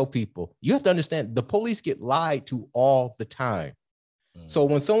to tell people. You have to understand the police get lied to all the time. So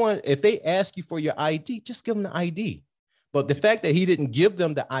when if they ask you for your ID, just give them the ID. But the fact that he didn't give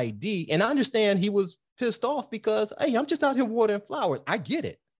them the ID, and I understand he was pissed off because, hey, I'm just out here watering flowers. I get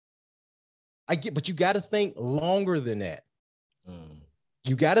it. But you got to think longer than that.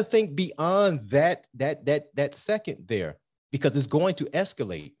 You got to think beyond that second there, because it's going to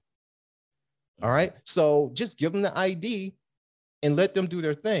escalate. All right. So just give them the ID and let them do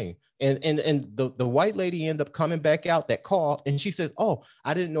their thing. And the white lady ended up coming back out that call, and she says, oh,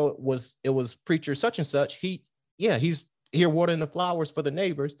 I didn't know it was preacher such and such. He's here watering the flowers for the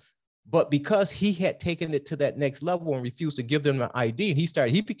neighbors. But because he had taken it to that next level and refused to give them the ID,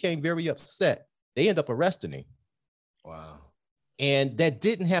 and he became very upset. They end up arresting him. Wow. And that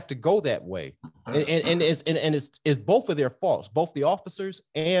didn't have to go that way. And it's both of their faults, both the officers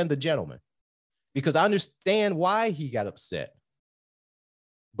and the gentleman, because I understand why he got upset.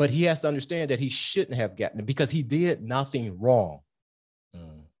 But he has to understand that he shouldn't have gotten it because he did nothing wrong.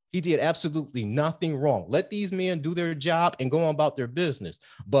 He did absolutely nothing wrong. Let these men do their job and go on about their business.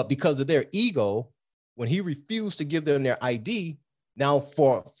 But because of their ego, when he refused to give them their ID, now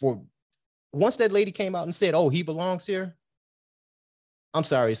for once that lady came out and said, oh, he belongs here. I'm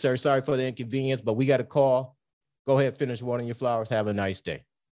sorry, sir. Sorry for the inconvenience, but we got a call. Go ahead, finish watering your flowers. Have a nice day.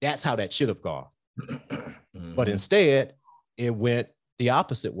 That's how that should have gone. But instead, it went the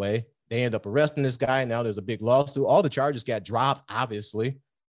opposite way. They end up arresting this guy. Now there's a big lawsuit. All the charges got dropped, obviously,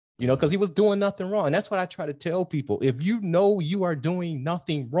 because he was doing nothing wrong. And that's what I try to tell people. If you know you are doing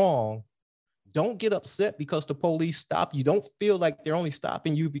nothing wrong, don't get upset because the police stop you. Don't feel like they're only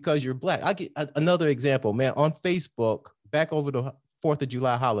stopping you because you're Black. I get another example, man. On Facebook, back over the 4th of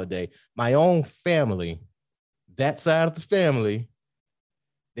July holiday, my own family, that side of the family,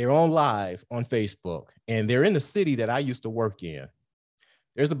 they're on live on Facebook, and they're in the city that I used to work in.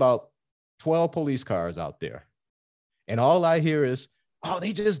 There's about 12 police cars out there. And all I hear is, oh,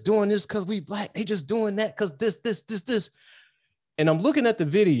 they just doing this because we Black. They just doing that because this. And I'm looking at the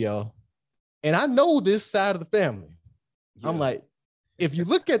video, and I know this side of the family. Yeah. I'm like, if you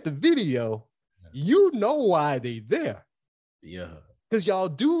look at the video, you know why they there. Yeah. Because y'all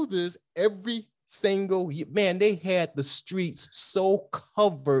do this every single year. Man, they had the streets so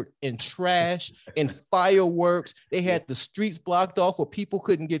covered in trash and fireworks. They had the streets blocked off where people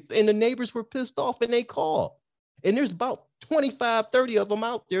couldn't get, and the neighbors were pissed off and they called. And there's about 25, 30 of them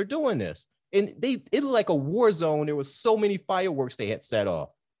out there doing this. And it looked like a war zone. There was so many fireworks they had set off.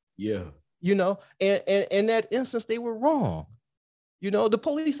 Yeah. You know, and in that instance, they were wrong. You know, the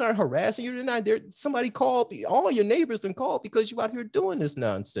police aren't harassing you. They're not there. Somebody called, all your neighbors and called because you out here doing this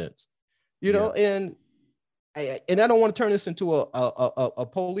nonsense. You know, and I don't want to turn this into a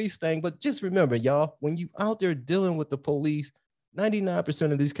police thing, but just remember, y'all, when you out there dealing with the police,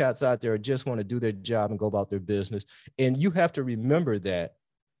 99% of these cats out there just want to do their job and go about their business. And you have to remember that.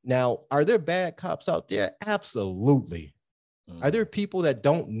 Now, are there bad cops out there? Absolutely. Are there people that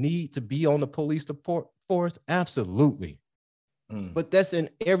don't need to be on the police force? Absolutely. But that's in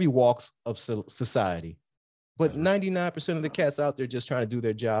every walks of society. But 99% of the cats out there just trying to do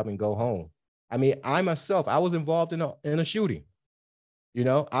their job and go home. I mean, I myself, I was involved in a shooting. You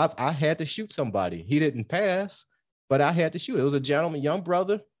know, I had to shoot somebody. He didn't pass, but I had to shoot. It was a gentleman, young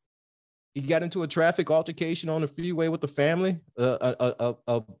brother. He got into a traffic altercation on the freeway with the family,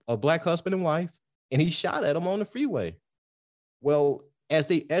 a black husband and wife, and he shot at him on the freeway. Well, as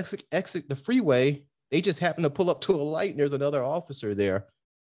they exit the freeway, they just happen to pull up to a light, and there's another officer there.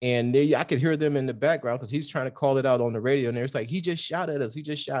 And I could hear them in the background because he's trying to call it out on the radio. And it's like, he just shot at us. He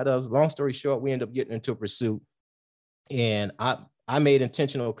just shot us. Long story short, we end up getting into a pursuit. And I made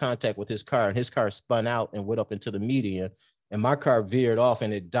intentional contact with his car, and his car spun out and went up into the median. And my car veered off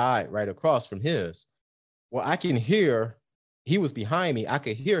and it died right across from his. Well, I can hear, he was behind me. I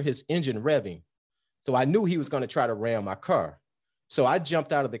could hear his engine revving. So I knew he was going to try to ram my car. So I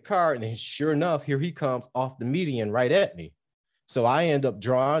jumped out of the car, and sure enough, here he comes off the median right at me. So I end up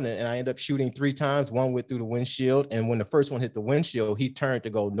drawing, and I end up shooting 3 times. One went through the windshield. And when the first one hit the windshield, he turned to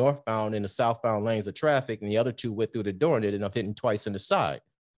go northbound in the southbound lanes of traffic. And the other 2 went through the door, and it ended up hitting twice in the side.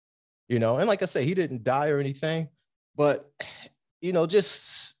 You know, and like I say, he didn't die or anything, but, you know,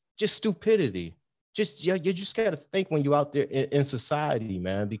 just stupidity. You just got to think when you're out there in society,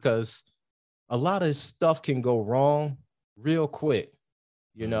 man, because a lot of stuff can go wrong real quick,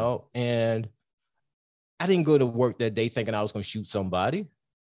 you know, and I didn't go to work that day thinking I was going to shoot somebody.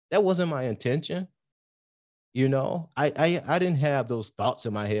 That wasn't my intention. You know, I didn't have those thoughts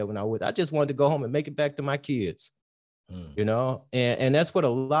in my head when I just wanted to go home and make it back to my kids, you know, and that's what a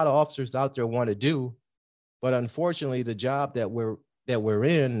lot of officers out there want to do. But unfortunately, the job that we're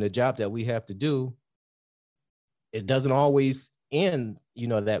in, the job that we have to do, it doesn't always end, you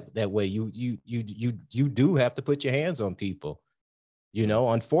know, that way. You do have to put your hands on people, you know,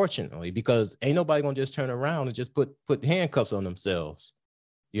 unfortunately, because ain't nobody gonna just turn around and just put handcuffs on themselves.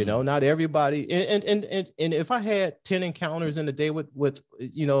 You know, not everybody. And if I had 10 encounters in a day with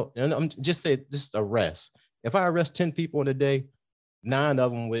you know, and I'm just arrest. If I arrest 10 people in a day, 9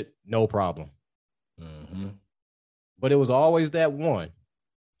 of them with no problem. But it was always that one,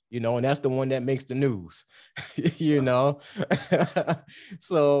 you know, and that's the one that makes the news, you know.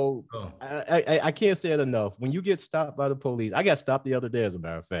 So I can't say it enough. When you get stopped by the police, I got stopped the other day, as a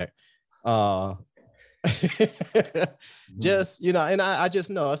matter of fact. Just, you know, and I just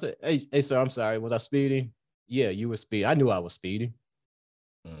know, I said, hey, sir, I'm sorry. Was I speeding? Yeah, you were speeding. I knew I was speeding.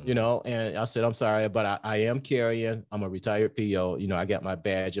 You know, and I said, I'm sorry, but I am carrying. I'm a retired PO. You know, I got my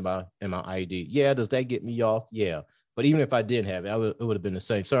badge and my ID. Yeah, does that get me off? Yeah. But even if I didn't have it, it would have been the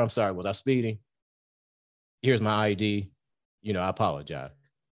same. Sir, I'm sorry. Was I speeding? Here's my ID. You know, I apologize.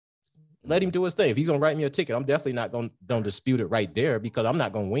 Let him do his thing. If he's going to write me a ticket, I'm definitely not going to dispute it right there, because I'm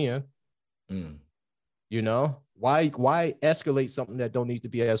not going to win. You know, why escalate something that don't need to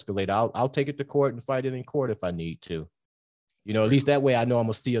be escalated? I'll take it to court and fight it in court if I need to. You know, at least that way I know I'm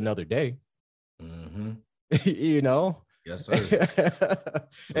going to see another day. You know? Yes, sir.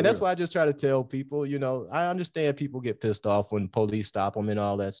 And that's why I just try to tell people, you know, I understand people get pissed off when police stop them and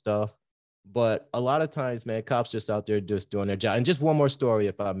all that stuff. But a lot of times, man, cops just out there just doing their job. And just one more story,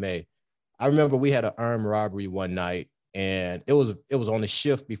 if I may. I remember we had an armed robbery one night, and it was on the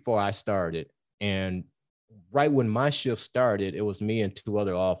shift before I started. And right when my shift started, it was me and 2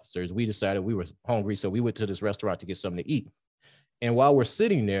 other officers. We decided we were hungry, so we went to this restaurant to get something to eat. And while we're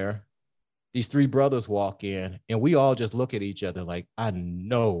sitting there, these 3 brothers walk in, and we all just look at each other like, I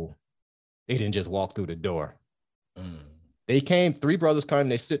know they didn't just walk through the door. They came, 3 brothers come,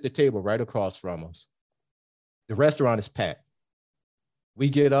 they sit at the table right across from us. The restaurant is packed. We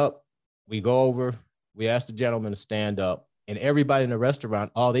get up, we go over, we ask the gentleman to stand up, and everybody in the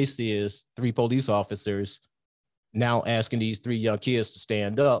restaurant, all they see is 3 police officers now asking these 3 young kids to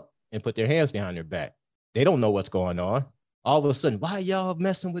stand up and put their hands behind their back. They don't know what's going on. All of a sudden, why y'all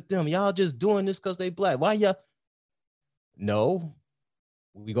messing with them? Y'all just doing this because they black. Why y'all? No.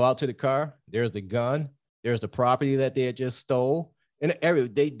 We go out to the car. There's the gun. There's the property that they had just stole. And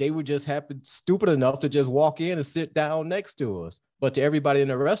they would just happen stupid enough to just walk in and sit down next to us. But to everybody in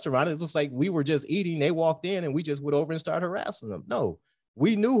the restaurant, it looks like we were just eating. They walked in and we just went over and started harassing them. No,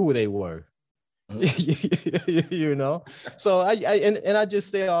 we knew who they were. You know, so I just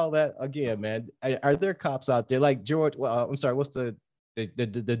say all that again, man. Are there cops out there like George? Well, I'm sorry, what's the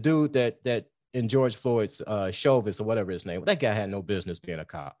dude that in George Floyd's Chauvin or whatever his name? That guy had no business being a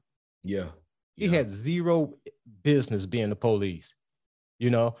cop. Yeah. He had zero business being the police. You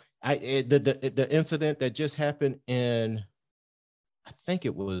know, the incident that just happened in, I think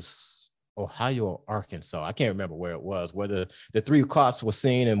it was Ohio or Arkansas. I can't remember where it was, where the three cops were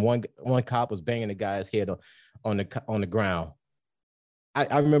seen and one cop was banging the guy's head on the ground.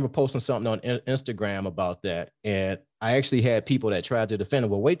 I remember posting something on Instagram about that. And I actually had people that tried to defend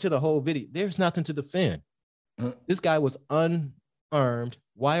him. Well, wait till the whole video. There's nothing to defend. This guy was unarmed.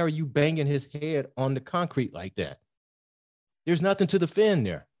 Why are you banging his head on the concrete like that? There's nothing to defend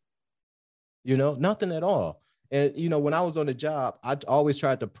there. You know, nothing at all. And, you know, when I was on the job, I always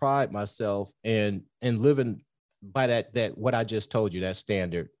tried to pride myself in living by that what I just told you, that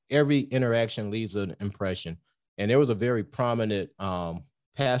standard. Every interaction leaves an impression. And there was a very prominent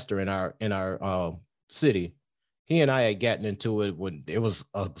pastor in our city. He and I had gotten into it when it was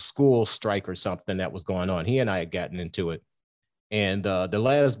a school strike or something that was going on. He and I had gotten into it. And the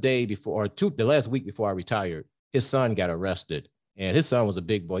last week before I retired, his son got arrested. And his son was a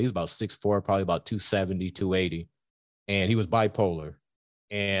big boy. He was about 6'4", probably about 270, 280. And he was bipolar.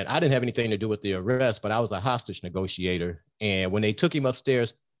 And I didn't have anything to do with the arrest, but I was a hostage negotiator. And when they took him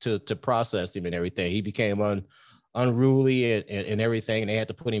upstairs to process him and everything, he became unruly and everything. And they had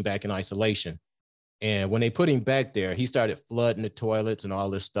to put him back in isolation. And when they put him back there, he started flooding the toilets and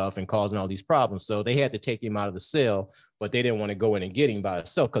all this stuff and causing all these problems. So they had to take him out of the cell, but they didn't want to go in and get him by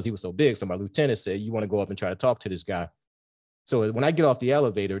himself because he was so big. So my lieutenant said, you want to go up and try to talk to this guy. So when I get off the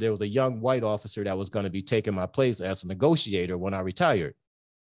elevator, there was a young white officer that was going to be taking my place as a negotiator when I retired.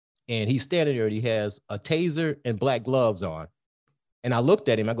 And he's standing there and he has a taser and black gloves on. And I looked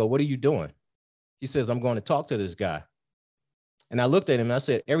at him, I go, what are you doing? He says, I'm going to talk to this guy. And I looked at him and I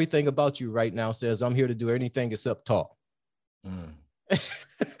said, everything about you right now says I'm here to do anything except talk.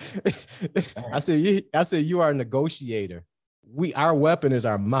 I said, you are a negotiator. Our weapon is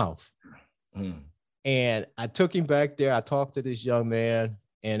our mouth. And I took him back there. I talked to this young man,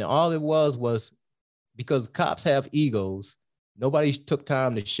 and all it was because cops have egos. Nobody took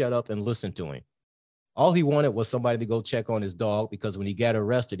time to shut up and listen to him. All he wanted was somebody to go check on his dog because when he got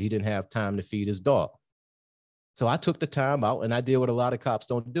arrested, he didn't have time to feed his dog. So I took the time out and I did what a lot of cops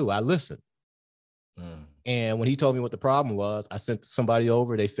don't do. I listened. And when he told me what the problem was, I sent somebody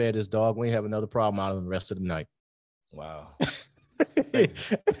over. They fed his dog. We didn't have another problem out of him the rest of the night. Wow.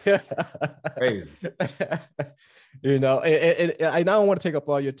 Crazy. You know, and I don't want to take up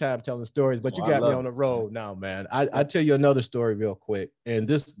all your time telling stories, but you got me on the road now, man. I tell you another story real quick, and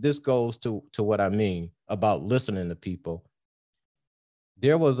this goes to what I mean about listening to people.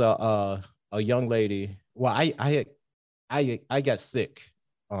 There was a young lady. Well, I got sick.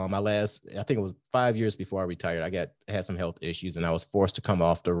 I think it was 5 years before I retired. I had some health issues, and I was forced to come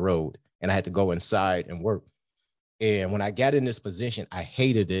off the road, and I had to go inside and work. And when I got in this position, I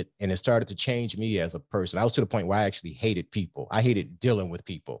hated it, and it started to change me as a person. I was to the point where I actually hated people. I hated dealing with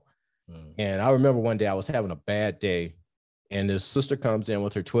people. And I remember one day I was having a bad day, and this sister comes in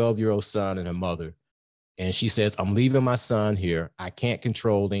with her 12-year-old son and her mother, and she says, I'm leaving my son here. I can't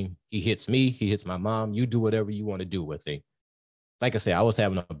control him. He hits me. He hits my mom. You do whatever you want to do with him. Like I said, I was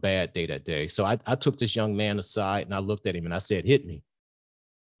having a bad day that day. So I took this young man aside, and I looked at him, and I said, hit me.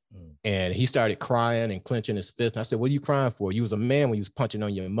 And he started crying and clenching his fist. And I said, what are you crying for? You was a man when you was punching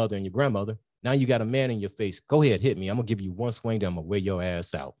on your mother and your grandmother. Now you got a man in your face. Go ahead, hit me. I'm going to give you one swing, then I'm going to wear your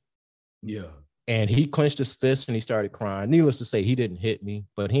ass out. Yeah. And he clenched his fist and he started crying. Needless to say, he didn't hit me,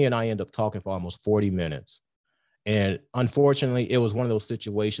 but he and I ended up talking for almost 40 minutes. And unfortunately, it was one of those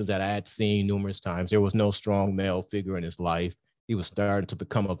situations that I had seen numerous times. There was no strong male figure in his life. He was starting to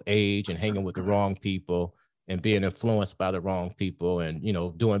become of age and hanging with the wrong people and being influenced by the wrong people and, you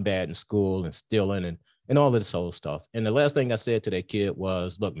know, doing bad in school and stealing and all of this whole stuff. And the last thing I said to that kid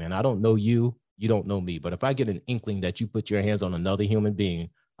was, look, man, I don't know you. You don't know me. But if I get an inkling that you put your hands on another human being,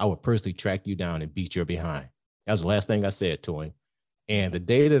 I would personally track you down and beat your behind. That was the last thing I said to him. And the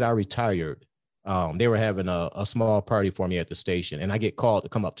day that I retired, they were having a small party for me at the station. And I get called to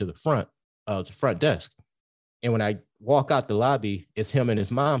come up to the front desk. And when I walk out the lobby, it's him and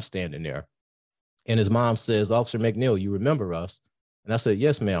his mom standing there. And his mom says, Officer McNeil, you remember us? And I said,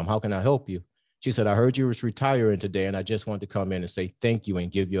 yes, ma'am. How can I help you? She said, I heard you was retiring today, and I just wanted to come in and say thank you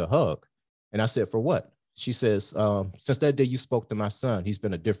and give you a hug. And I said, for what? She says, since that day you spoke to my son, he's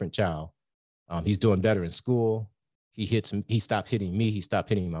been a different child. He's doing better in school. He stopped hitting me. He stopped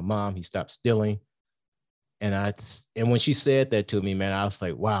hitting my mom. He stopped stealing. And when she said that to me, man, I was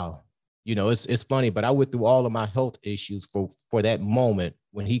like, wow, it's funny, but I went through all of my health issues for that moment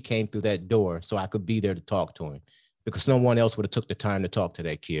when he came through that door, so I could be there to talk to him, because no one else would have took the time to talk to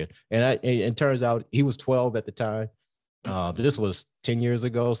that kid. And it turns out he was 12 at the time. This was 10 years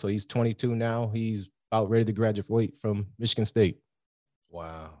ago, so he's 22 now. He's about ready to graduate from Michigan State.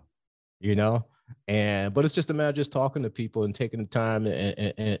 Wow. But it's just a matter of just talking to people and taking the time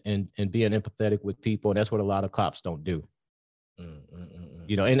and being empathetic with people. And that's what a lot of cops don't do.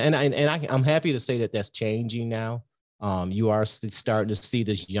 I'm happy to say that that's changing now. You are starting to see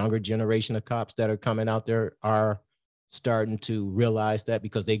this younger generation of cops that are coming out there are starting to realize that,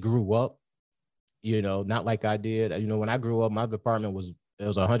 because they grew up, not like I did. When I grew up, my department was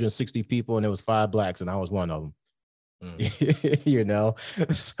 160 people and there was 5 blacks and I was one of them.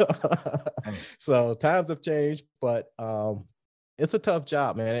 So times have changed, but it's a tough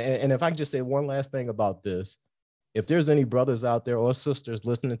job, man. And if I can just say one last thing about this, if there's any brothers out there or sisters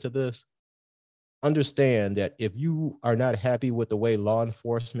listening to this, understand that if you are not happy with the way law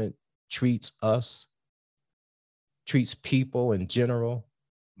enforcement treats people in general,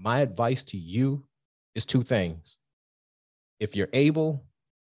 my advice to you is 2 things. If you're able,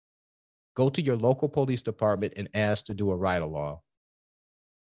 go to your local police department and ask to do a ride-along.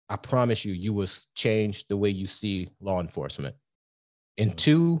 I promise you will change the way you see law enforcement. And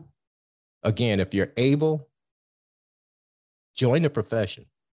 2, again, if you're able, join the profession,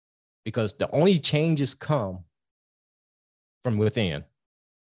 because the only changes come from within.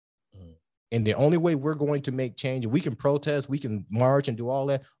 And the only way we're going to make change, we can protest, we can march and do all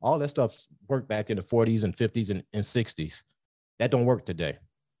that stuff worked back in the 40s and 50s and 60s. That don't work today.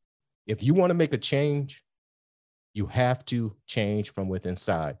 If you want to make a change, you have to change from within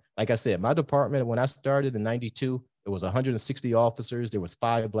inside. Like I said, my department, when I started in 92, it was 160 officers. There was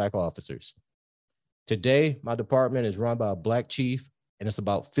 5 black officers. Today, my department is run by a black chief, and it's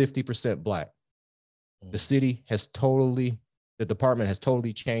about 50% black. The department has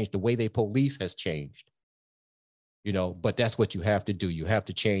totally changed. The way they police has changed. But that's what you have to do. You have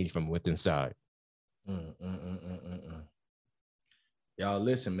to change from within inside. Y'all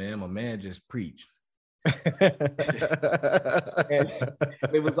listen, man. My man just preached.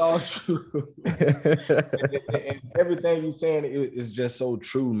 It was all true. and everything you're saying is just so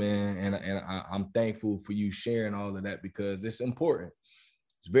true, man. And I'm thankful for you sharing all of that, because it's important.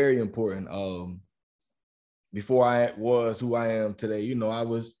 It's very important. Before I was who I am today, I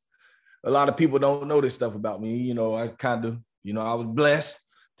was, a lot of people don't know this stuff about me. I kind of, I was blessed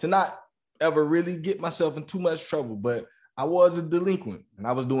to not ever really get myself in too much trouble, but I was a delinquent and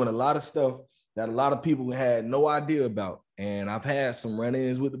I was doing a lot of stuff that a lot of people had no idea about. And I've had some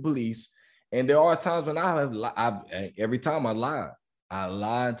run-ins with the police. And there are times when every time I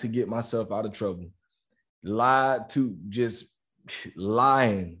lied to get myself out of trouble, lied to just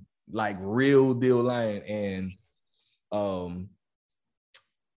lying, like real deal lying. And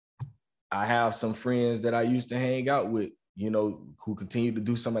I have some friends that I used to hang out with, who continue to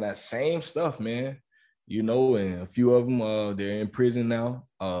do some of that same stuff, man. And a few of them, they're in prison now.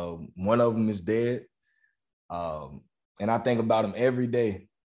 One of them is dead. And I think about him every day.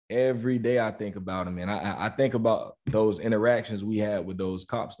 Every day I think about him. And I think about those interactions we had with those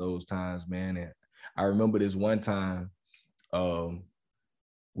cops those times, man. And I remember this one time,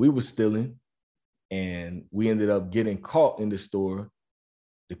 we were stealing and we ended up getting caught in the store.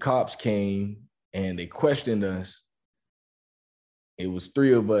 The cops came and they questioned us. It was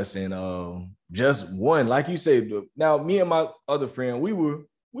 3 of us and just one, like you said. Now, me and my other friend, we were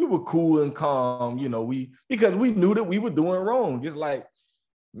cool and calm, because we knew that we were doing wrong. It's like,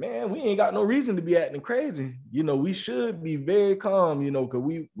 man, we ain't got no reason to be acting crazy. We should be very calm,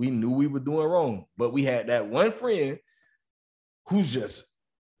 because we knew we were doing wrong. But we had that one friend who's just,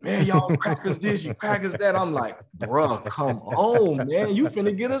 man, y'all crackers this, you crackers that. I'm like, bruh, come on, man, you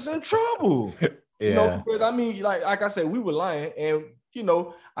finna get us in trouble. Yeah. Because I mean, like I said, we were lying, and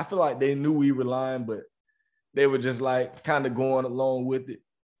I feel like they knew we were lying, but they were just like kind of going along with it.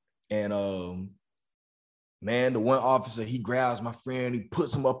 And man, the one officer, he grabs my friend, he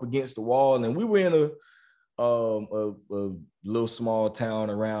puts him up against the wall, and we were in a little small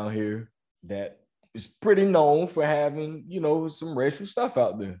town around here that is pretty known for having, some racial stuff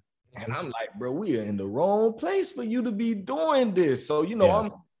out there. And I'm like, bro, we are in the wrong place for you to be doing this. So,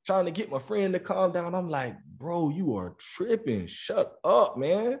 I'm trying to get my friend to calm down. I'm like, bro, you are tripping. Shut up,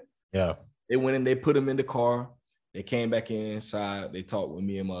 man. Yeah. They went and they put him in the car. They came back inside. They talked with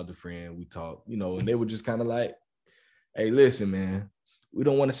me and my other friend. We talked, you know, and they were just kind of like, hey, listen, man, we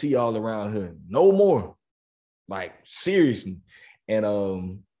don't want to see y'all around here no more. Like, seriously. And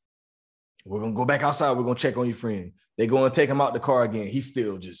we're going to go back outside. We're going to check on your friend. They go and take him out the car again. He's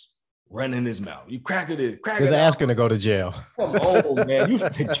still just running his mouth. You crack it. He's asking to go to jail. Come on, man. You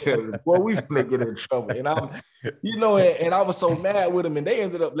finna boy, we finna get in trouble. And I'm, you know, and I was so mad with him, and they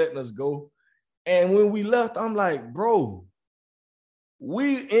ended up letting us go. And when we left, I'm like, bro,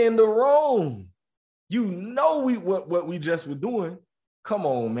 we in the wrong. You know what we just were doing. Come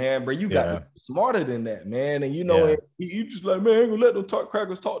on, man, bro. You got to be smarter than that, man. And you know, and you just like, man, I ain't gonna let them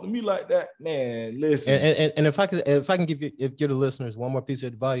crackers talk to me like that, man. Listen. And if I can give the listeners one more piece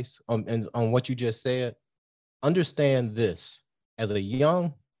of advice on what you just said, understand this: as a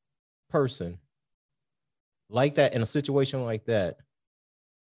young person like that, in a situation like that,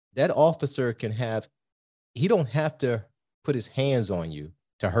 that officer he don't have to put his hands on you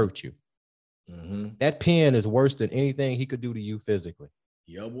to hurt you. Mm-hmm. That pen is worse than anything he could do to you physically.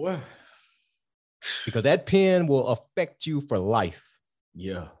 Yeah, boy. Because that pen will affect you for life.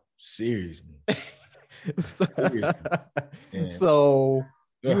 Yeah, seriously. So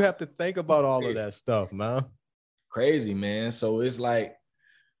you have to think about all of that stuff, man. Crazy, man. So it's like,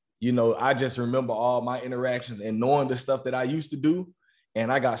 you know, I just remember all my interactions and knowing the stuff that I used to do.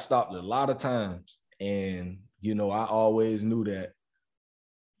 And I got stopped a lot of times. And, you know, I always knew that.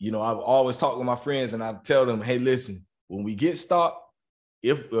 You know, I've always talked with my friends and I tell them, hey, listen, when we get stopped,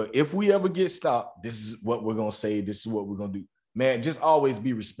 if we ever get stopped, this is what we're going to say. This is what we're going to do. Man, just always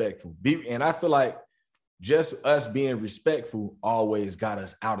be respectful. And I feel like just us being respectful always got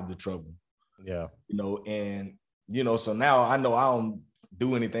us out of the trouble. Yeah. You know, and, you know, so now I know I don't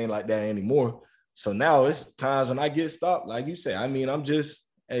do anything like that anymore. So now it's times when I get stopped, like you say, I mean, I'm just,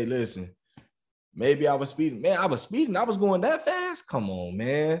 hey, listen, maybe I was speeding. Man, I was speeding. I was going that fast. Come on,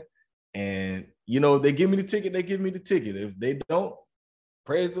 man. And, you know, they give me the ticket. They give me the ticket. If they don't,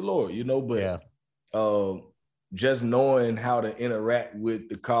 praise the Lord, you know. But just knowing how to interact with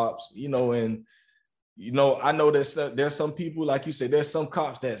the cops, you know, and, you know, I know there's some people, like you said, there's some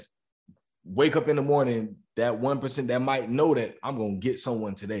cops that wake up in the morning, that 1% that might know that I'm going to get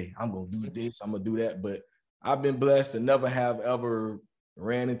someone today. I'm going to do this. I'm going to do that. But I've been blessed to never have ever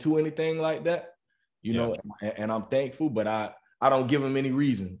ran into anything like that. You know, and I'm thankful, but I don't give them any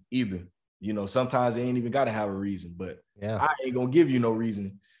reason either. You know, sometimes they ain't even got to have a reason, but I ain't going to give you no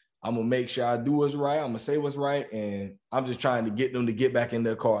reason. I'm going to make sure I do what's right. I'm going to say what's right. And I'm just trying to get them to get back in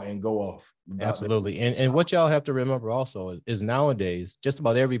their car and go off. Absolutely. And what y'all have to remember also is nowadays, just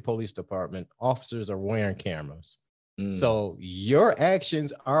about every police department, officers are wearing cameras. So your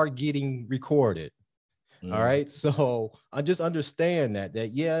actions are getting recorded. All right. So I just understand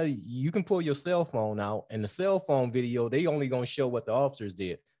that you can pull your cell phone out, and the cell phone video, they only going to show what the officers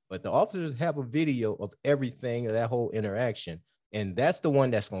did, but the officers have a video of everything, of that whole interaction. And that's the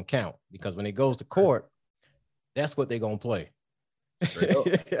one that's going to count, because when it goes to court, that's what they're going to play. You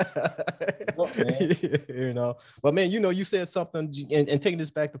know, but man, you know, you said something, and taking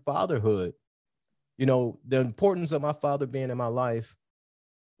this back to fatherhood, you know, the importance of my father being in my life.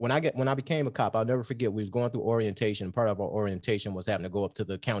 When I became a cop, I'll never forget, we was going through orientation. Part of our orientation was having to go up to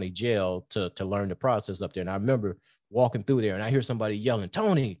the county jail to learn the process up there. And I remember walking through there and I hear somebody yelling,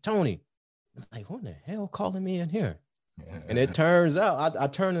 Tony. I'm like, what the hell calling me in here? And it turns out I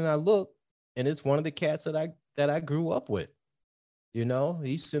turn and I look, and it's one of the cats that I grew up with. You know,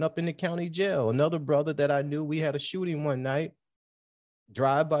 he's sitting up in the county jail. Another brother that I knew, we had a shooting one night,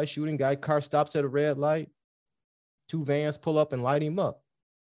 drive-by shooting, car stops at a red light. 2 vans pull up and light him up.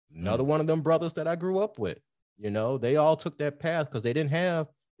 Another one of them brothers that I grew up with. You know, they all took that path because they didn't have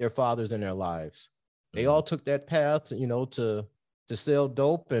their fathers in their lives. They all took that path, you know, to sell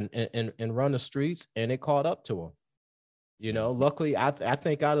dope and run the streets, and it caught up to them. You know, luckily, I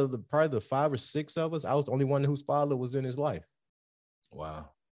think out of probably the 5 or 6 of us, I was the only one whose father was in his life. Wow.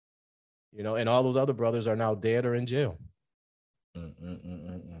 You know, and all those other brothers are now dead or in jail.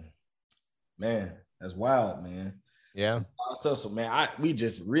 Man, that's wild, man. Yeah. So man, we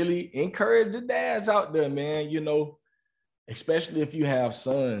just really encourage the dads out there, man. You know, especially if you have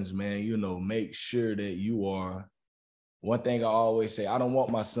sons, man, you know, make sure that you are. One thing I always say, I don't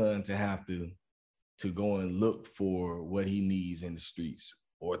want my son to have to go and look for what he needs in the streets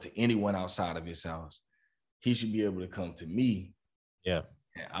or to anyone outside of his house. He should be able to come to me. Yeah.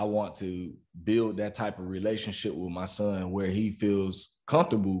 And I want to build that type of relationship with my son where he feels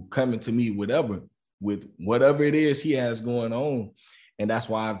comfortable coming to me with whatever it is he has going on. And that's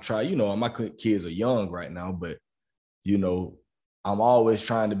why I've tried, you know, my kids are young right now, but, you know, I'm always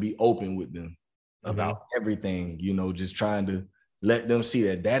trying to be open with them. about everything, you know, just trying to let them see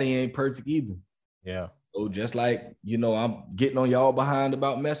that daddy ain't perfect either. Yeah. So just like, you know, I'm getting on y'all behind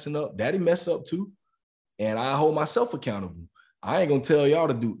about messing up, daddy mess up too. And I hold myself accountable. I ain't gonna tell y'all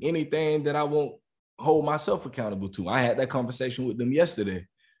to do anything that I won't hold myself accountable to. I had that conversation with them yesterday.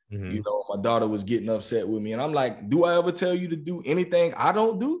 You know, my daughter was getting upset with me, and I'm like, do I ever tell you to do anything I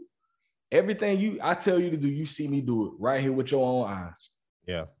don't do? Everything I tell you to do, you see me do it right here with your own eyes.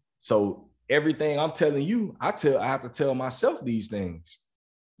 Yeah. So everything I'm telling you, I have to tell myself these things.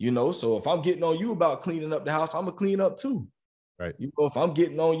 You know, so if I'm getting on you about cleaning up the house, I'm gonna clean up too. Right. You know, if I'm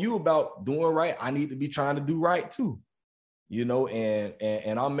getting on you about doing right, I need to be trying to do right too. You know,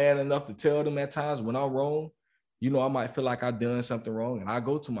 and I'm man enough to tell them at times when I'm wrong. You know, I might feel like I've done something wrong, and I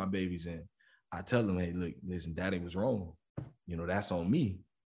go to my babies and I tell them, hey, look, listen, daddy was wrong. You know, that's on me.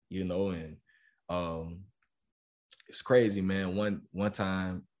 You know, and it's crazy, man. One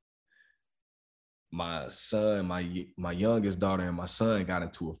time, my son, my youngest daughter and my son got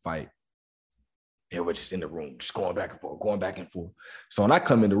into a fight. They were just in the room, just going back and forth, going back and forth. So when I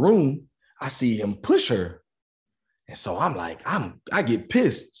come in the room, I see him push her. And so I'm like, I get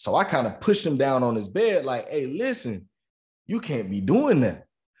pissed. So I kind of pushed him down on his bed, like, hey, listen, you can't be doing that.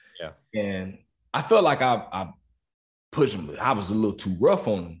 Yeah. And I felt like I pushed him. I was a little too rough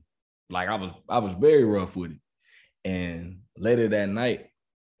on him. Like I was very rough with it. And later that night,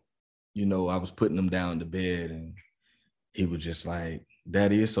 you know, I was putting him down to bed and he was just like,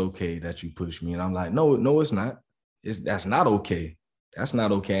 Daddy, it's okay that you push me. And I'm like, no, it's not. That's not okay. That's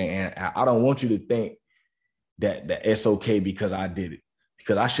not okay. And I don't want you to think that it's okay because I did it.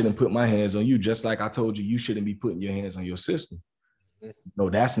 Because I shouldn't put my hands on you, just like I told you, you shouldn't be putting your hands on your sister. No,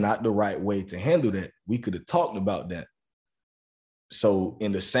 that's not the right way to handle that. We could have talked about that. So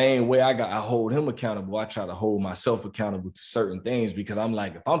in the same way I hold him accountable, I try to hold myself accountable to certain things, because I'm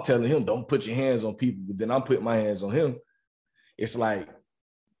like, if I'm telling him, don't put your hands on people, but then I'm putting my hands on him, it's like,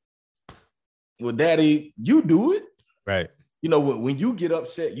 well, Daddy, you do it. Right. You know, when you get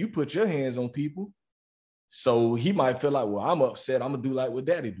upset, you put your hands on people. So he might feel like, well, I'm upset, I'm going to do like what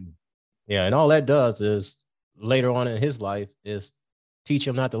Daddy do. Yeah, and all that does is later on in his life is teach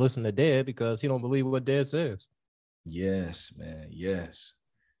him not to listen to Dad because he don't believe what Dad says. Yes, man. Yes.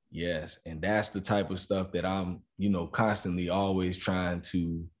 And that's the type of stuff that I'm, you know, constantly always trying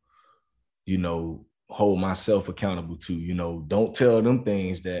to, you know, hold myself accountable to. You know, don't tell them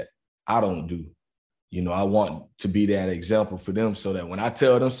things that I don't do. You know, I want to be that example for them so that when I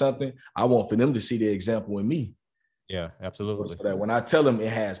tell them something, I want for them to see the example in me. Yeah, absolutely. So that when I tell them,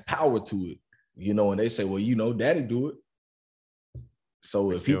 it has power to it, you know, and they say, well, you know, Daddy do it.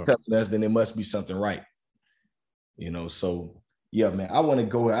 So if he's telling us, then it must be something right. You know, so yeah, man, I want to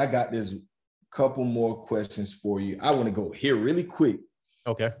go. I got this couple more questions for you. I want to go here really quick.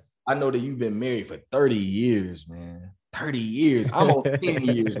 Okay. I know that you've been married for 30 years, man. 30 years. I'm on 10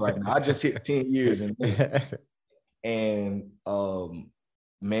 years right now. I just hit 10 years in May. And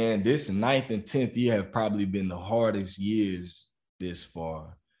man, this 9th and 10th year have probably been the hardest years this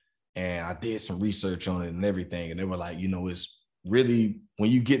far. And I did some research on it and everything. And they were like, you know, it's really,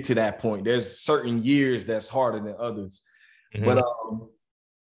 when you get to that point, there's certain years that's harder than others. Mm-hmm. But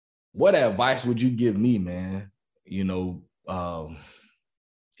what advice would you give me, man? You know,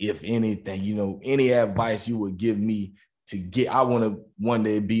 if anything, you know, any advice you would give me to get, I want to one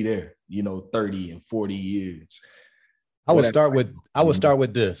day be there, you know, 30 and 40 years. I would start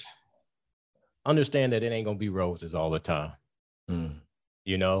with this. Understand that it ain't going to be roses all the time. Mm.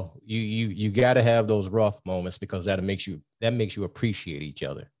 You know, you got to have those rough moments because that makes you appreciate each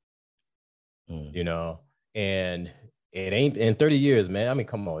other. Mm. You know, and it ain't in 30 years, man. I mean,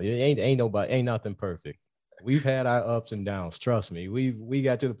 come on, ain't nothing perfect. We've had our ups and downs. Trust me. We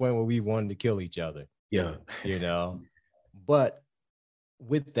got to the point where we wanted to kill each other. Yeah. You know, but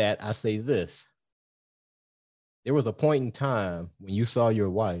with that, I say this. There was a point in time when you saw your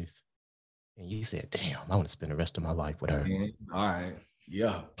wife and you said, damn, I want to spend the rest of my life with her. All right.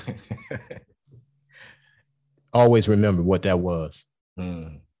 Yeah. Always remember what that was.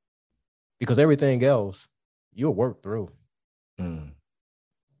 Mm. Because everything else you'll work through. Mm.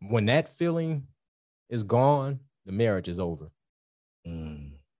 When that feeling is gone, the marriage is over.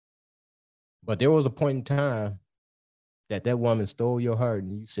 Mm. But there was a point in time that woman stole your heart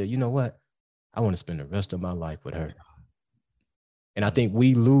and you said, you know what? I want to spend the rest of my life with her. And I think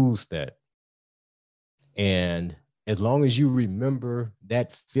we lose that. And as long as you remember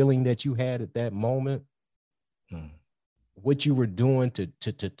that feeling that you had at that moment, what you were doing to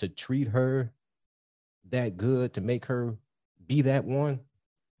treat her that good, to make her be that one,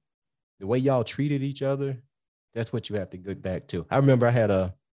 the way y'all treated each other, that's what you have to get back to. I remember I had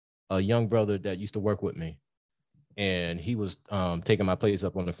a a young brother that used to work with me, and he was taking my place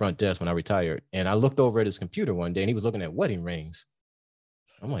up on the front desk when I retired. And I looked over at his computer one day, and he was looking at wedding rings.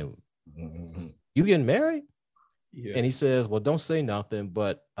 I'm like, you getting married? Yeah. And he says, well, don't say nothing,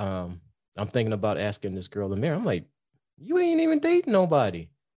 but I'm thinking about asking this girl to marry. I'm like, you ain't even dating nobody.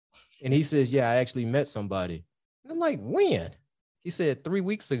 And he says, yeah, I actually met somebody. And I'm like, when? He said 3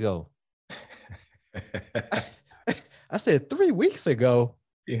 weeks ago. I said, 3 weeks ago?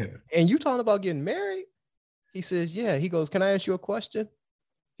 Yeah. And you talking about getting married? He says, yeah. He goes, can I ask you a question?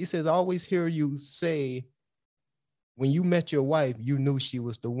 He says, I always hear you say, when you met your wife, you knew she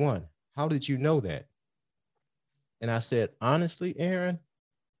was the one. How did you know that? And I said, honestly, Aaron,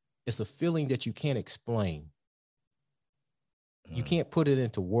 it's a feeling that you can't explain. You can't put it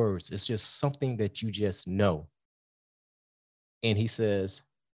into words. It's just something that you just know. And he says,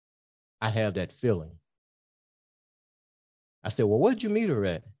 I have that feeling. I said, well, what did you meet her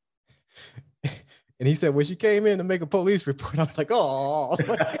at? And he said, well, she came in to make a police report. I'm like, oh.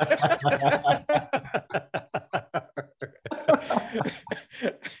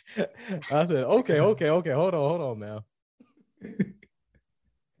 I said, okay. Hold on, man.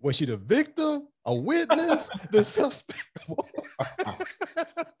 Was she the victim, a witness, the suspect?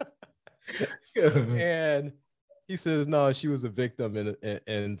 And he says, no, she was a victim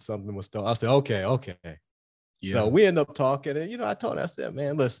and something was stolen. I said, okay. Yeah. So we end up talking, and I told him, I said,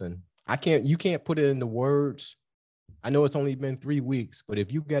 man, listen, you can't put it into words. I know it's only been 3 weeks, but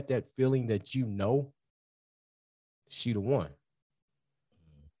if you got that feeling that she the one.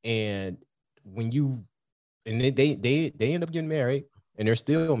 And when they end up getting married, and they're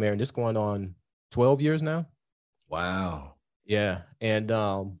still married. This going on 12 years now. Wow. Yeah. And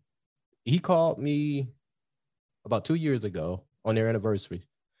he called me about 2 years ago on their anniversary.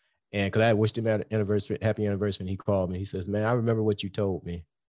 And because I wished him happy anniversary, and he called me. He says, man, I remember what you told me.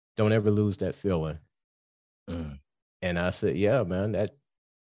 Don't ever lose that feeling. And I said, yeah, man,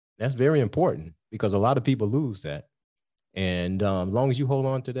 that's very important, because a lot of people lose that. And as long as you hold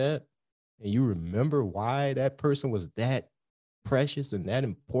on to that and you remember why that person was that precious and that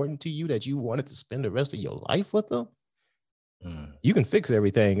important to you that you wanted to spend the rest of your life with them, you can fix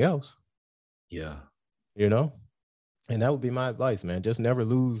everything else. Yeah. And that would be my advice, man. Just never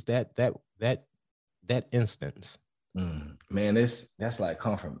lose that instance. Man, that's like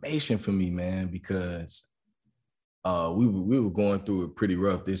confirmation for me, man, because we were going through it pretty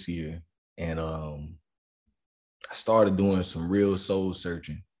rough this year, and I started doing some real soul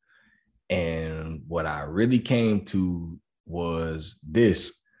searching, and what I really came to was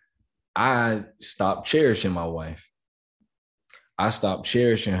this: I stopped cherishing my wife. I stopped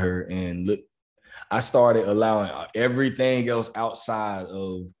cherishing her, and I started allowing everything else outside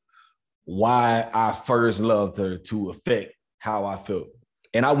of why I first loved her to affect how I felt.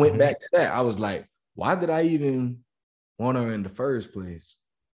 And I went back to that. I was like, why did I even want her in the first place?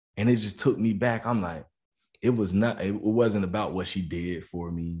 And it just took me back. I'm like, it wasn't about what she did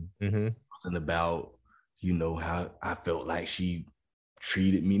for me. It wasn't about, how I felt like she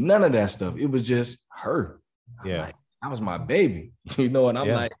treated me. None of that stuff. It was just her. Yeah. Like, that was my baby, and I'm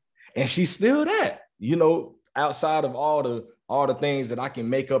like, and she's still that, outside of all the things that I can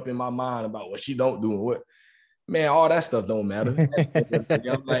make up in my mind about what she don't do and what, man, all that stuff don't matter.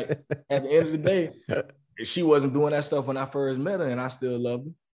 I'm like, at the end of the day, she wasn't doing that stuff when I first met her, and I still loved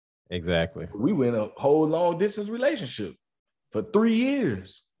her. Exactly. We went a whole long distance relationship for 3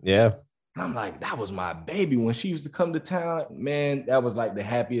 years. Yeah. And I'm like, that was my baby. When she used to come to town, man, that was like the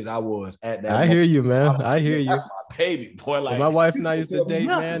happiest I was at that moment. Hear you, man. Like, I hear you. That's my baby, boy. Like, when my wife and I used to date,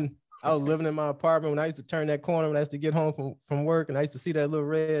 man, I was living in my apartment when I used to turn that corner when I used to get home from work, and I used to see that little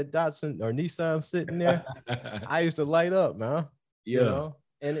red Datsun or Nissan sitting there. I used to light up, man. Yeah.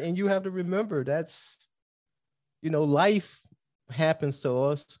 And you have to remember that's, life happens to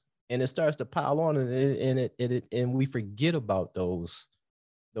us, and it starts to pile on, and we forget about those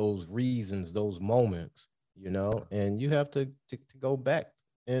reasons, those moments, and you have to go back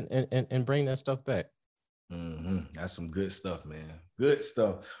and bring that stuff back. That's some good stuff, man. Good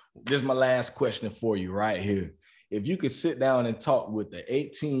stuff. This is my last question for you right here. If you could sit down and talk with the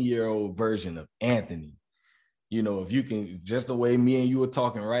 18-year-old version of Anthony, if you can, just the way me and you are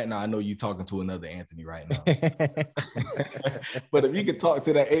talking right now, I know you're talking to another Anthony right now. But if you could talk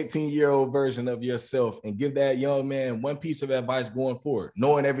to that 18-year-old version of yourself and give that young man one piece of advice going forward,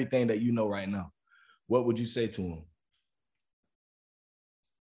 knowing everything that you know right now, what would you say to him?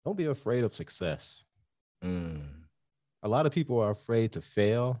 Don't be afraid of success. A lot of people are afraid to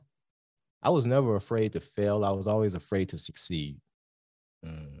fail. I was never afraid to fail. I was always afraid to succeed.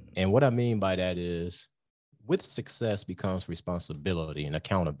 And what I mean by that is, with success becomes responsibility and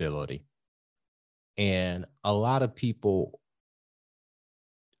accountability. And a lot of people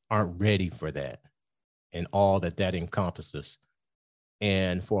aren't ready for that and all that that encompasses.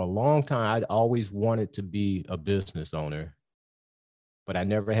 And for a long time, I'd always wanted to be a business owner, but I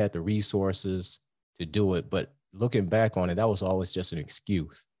never had the resources to do it. But looking back on it, that was always just an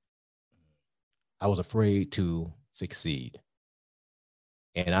excuse. I was afraid to succeed.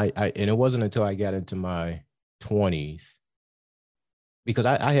 And and it wasn't until I got into my 20s, because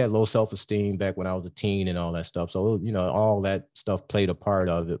I had low self-esteem back when I was a teen and all that stuff. So, you know, all that stuff played a part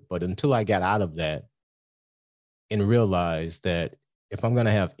of it. But until I got out of that and realized that if I'm going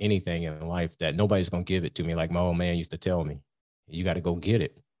to have anything in life, that nobody's going to give it to me, like my old man used to tell me, you got to go get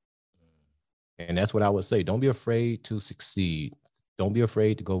it. And that's what I would say. Don't be afraid to succeed. Don't be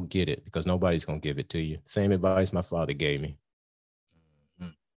afraid to go get it, because nobody's going to give it to you. Same advice my father gave me.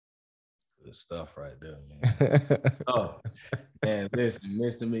 Good stuff right there, man. Oh, man, listen,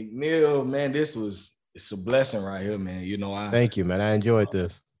 Mr. McNeil, man, it's a blessing right here, man. You know, Thank you, man. I enjoyed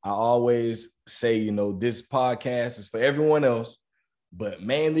this. I always say, you know, this podcast is for everyone else, but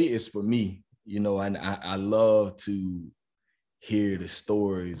mainly it's for me, you know, and I love to hear the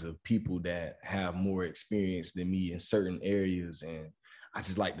stories of people that have more experience than me in certain areas. And I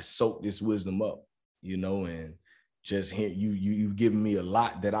just like to soak this wisdom up, you know, and just hear you've given me a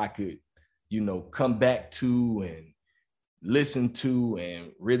lot that I could, you know, come back to and listen to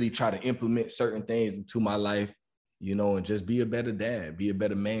and really try to implement certain things into my life, you know, and just be a better dad, be a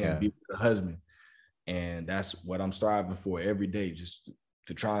better man, be a better husband. And that's what I'm striving for every day, just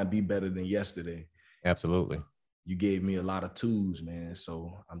to try and be better than yesterday. Absolutely. You gave me a lot of tools, man.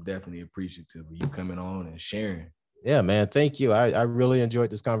 So I'm definitely appreciative of you coming on and sharing. Yeah, man. Thank you. I really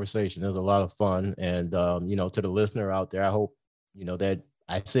enjoyed this conversation. It was a lot of fun. And, you know, to the listener out there, I hope, you know, that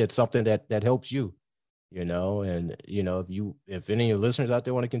I said something that helps you, you know, and, you know, if any of your listeners out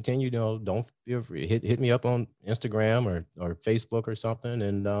there want to continue, you know, don't feel free, hit me up on Instagram or Facebook or something.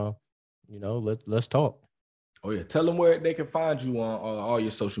 And, you know, let's talk. Oh yeah. Tell them where they can find you on all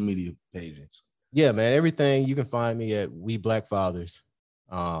your social media pages. Yeah, man. Everything you can find me at We Black Fathers,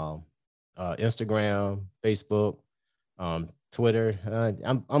 Instagram, Facebook, Twitter.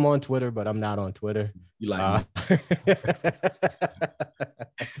 I'm on Twitter, but I'm not on Twitter. You like me.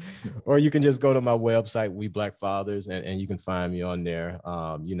 Or you can just go to my website, We Black Fathers, and you can find me on there.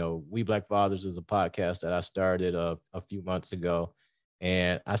 You know, We Black Fathers is a podcast that I started a few months ago.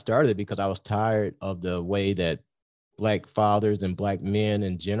 And I started it because I was tired of the way that Black fathers and Black men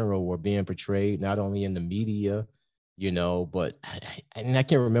in general were being portrayed, not only in the media, you know, but I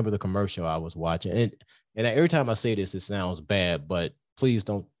can't remember the commercial I was watching. And every time I say this, it sounds bad, but please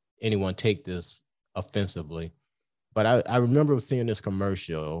don't anyone take this offensively. But I remember seeing this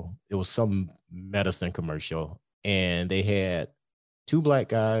commercial. It was some medicine commercial, and they had two Black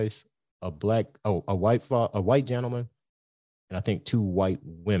guys, a white gentleman, and I think two white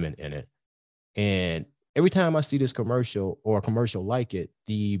women in it. And every time I see this commercial or a commercial like it,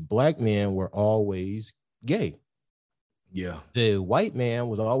 the Black men were always gay. Yeah. The white man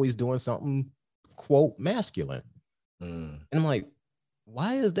was always doing something, quote, masculine. And I'm like,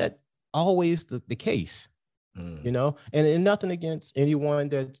 why is that always the case? You know, and nothing against anyone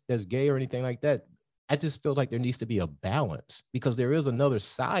that's gay or anything like that. I just feel like there needs to be a balance, because there is another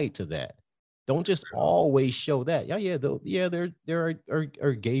side to that. Don't just always show that. There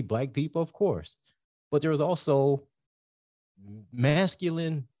are gay Black people, of course, but there was also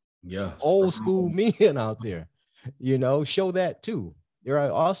masculine, old school men out there. You know, show that too. There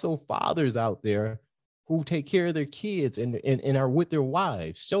are also fathers out there who take care of their kids and are with their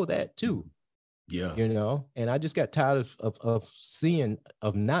wives. Show that too. Yeah. You know, and I just got tired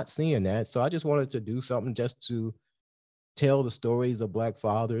of not seeing that. So I just wanted to do something just to tell the stories of Black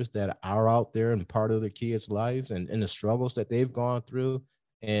fathers that are out there and part of their kids' lives and the struggles that they've gone through.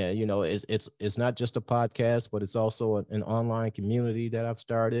 And, you know, it's not just a podcast, but it's also an online community that I've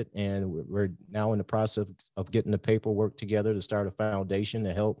started. And we're now in the process of getting the paperwork together to start a foundation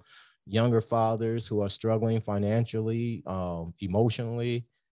to help younger fathers who are struggling financially, emotionally,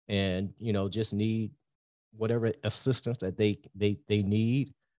 and, you know, just need whatever assistance that they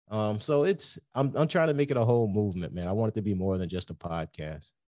need. So I'm trying to make it a whole movement, man. I want it to be more than just a podcast,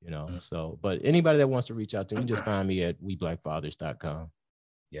 you know. So, but anybody that wants to reach out to me, just find me at WeBlackFathers.com.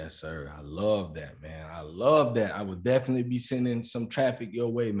 Yes, sir. I love that, man. I love that. I would definitely be sending some traffic your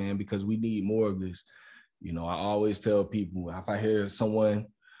way, man, because we need more of this. You know, I always tell people, if I hear someone,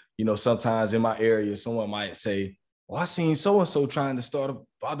 you know, sometimes in my area, someone might say, well, I seen so-and-so trying to start a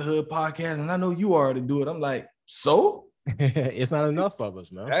fatherhood podcast, and I know you already do it. I'm like, so? It's not enough of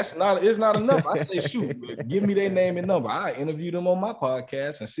us, man. It's not enough. I say, shoot, give me their name and number. I interview them on my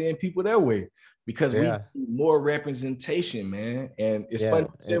podcast and send people their way because we need more representation, man. And it's funny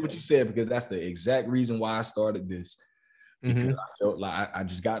you said what you said, because that's the exact reason why I started this. Because I felt like I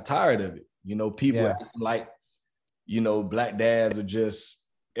just got tired of it. You know, people acting like, you know, black dads are just,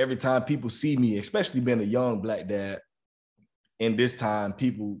 every time people see me, especially being a young black dad, in this time,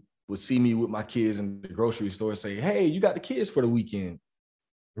 people would see me with my kids in the grocery store and say, hey, you got the kids for the weekend.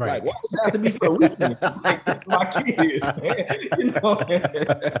 Right. Like, why does it have to be for the weekend? Like, it's my kids, man.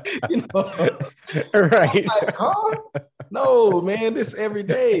 You know? Right. Like, huh? No, man, this every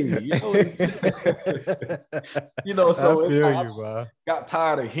day. You know, so I feel you, bro. Got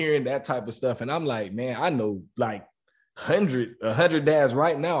tired of hearing that type of stuff. And I'm like, man, I know like 100 dads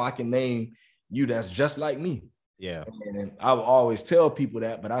right now I can name you that's just like me. Yeah. And I will always tell people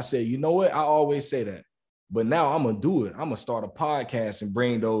that, but I say, you know what? I always say that. But now I'm going to do it. I'm going to start a podcast and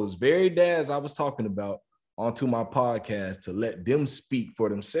bring those very dads I was talking about onto my podcast to let them speak for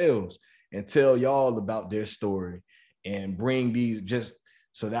themselves and tell y'all about their story and bring these just,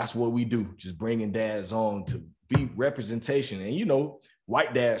 so that's what we do. Just bringing dads on to be representation. And, you know,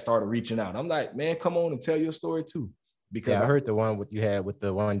 white dads started reaching out. I'm like, man, come on and tell your story too. Because I heard the one you had with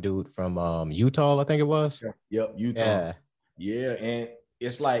the one dude from Utah, I think it was. Yep, Utah. Yeah, and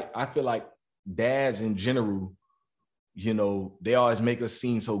it's like, I feel like dads in general, you know, they always make us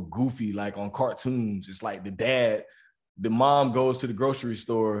seem so goofy, like on cartoons. It's like the mom goes to the grocery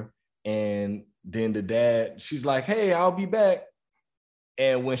store and then the dad, she's like, hey, I'll be back.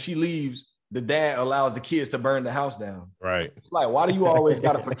 And when she leaves, the dad allows the kids to burn the house down. Right. It's like, why do you always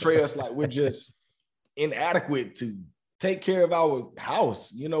got to portray us like we're just inadequate to take care of our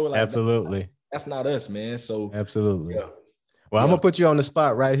house? You know, like absolutely. That's not us, man. So absolutely. Yeah. Well, I'm gonna put you on the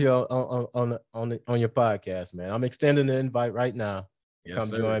spot right here on your podcast, man. I'm extending the invite right now. Yes,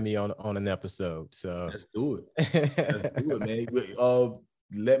 come join me on an episode. So let's do it. Let's do it, man.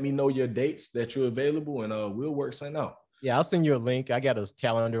 Let me know your dates that you're available, and we'll work something out. Yeah, I'll send you a link. I got a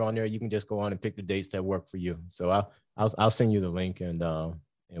calendar on there. You can just go on and pick the dates that work for you. So I'll send you the link, and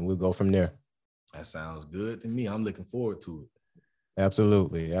we'll go from there. That sounds good to me. I'm looking forward to it.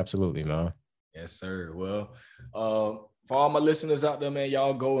 Absolutely, man. Yes, sir. Well, for all my listeners out there, man,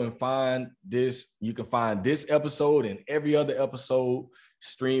 y'all go and find this. You can find this episode and every other episode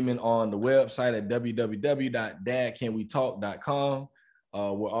streaming on the website at www.dadcanwetalk.com.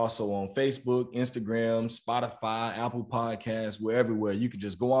 We're also on Facebook, Instagram, Spotify, Apple Podcasts. We're everywhere. You can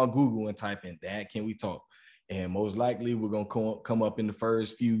just go on Google and type in Dad Can We Talk, and most likely we're gonna come up in the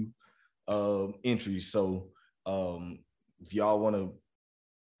first few entries. So if y'all want to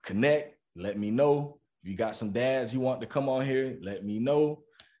connect, let me know. If you got some dads you want to come on here, let me know.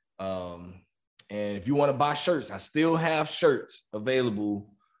 And if you want to buy shirts, I still have shirts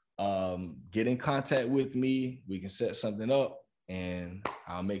available. Get in contact with me. We can set something up and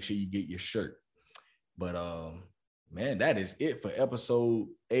I'll make sure you get your shirt. But man, that is it for episode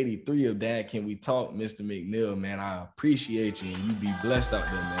 83 of Dad Can We Talk. Mr. McNeil, man, I appreciate you, and you be blessed out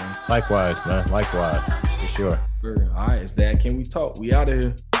there, man. Likewise, man. Likewise, for sure. All right, it's Dad Can We Talk. We out of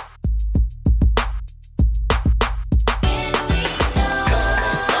here.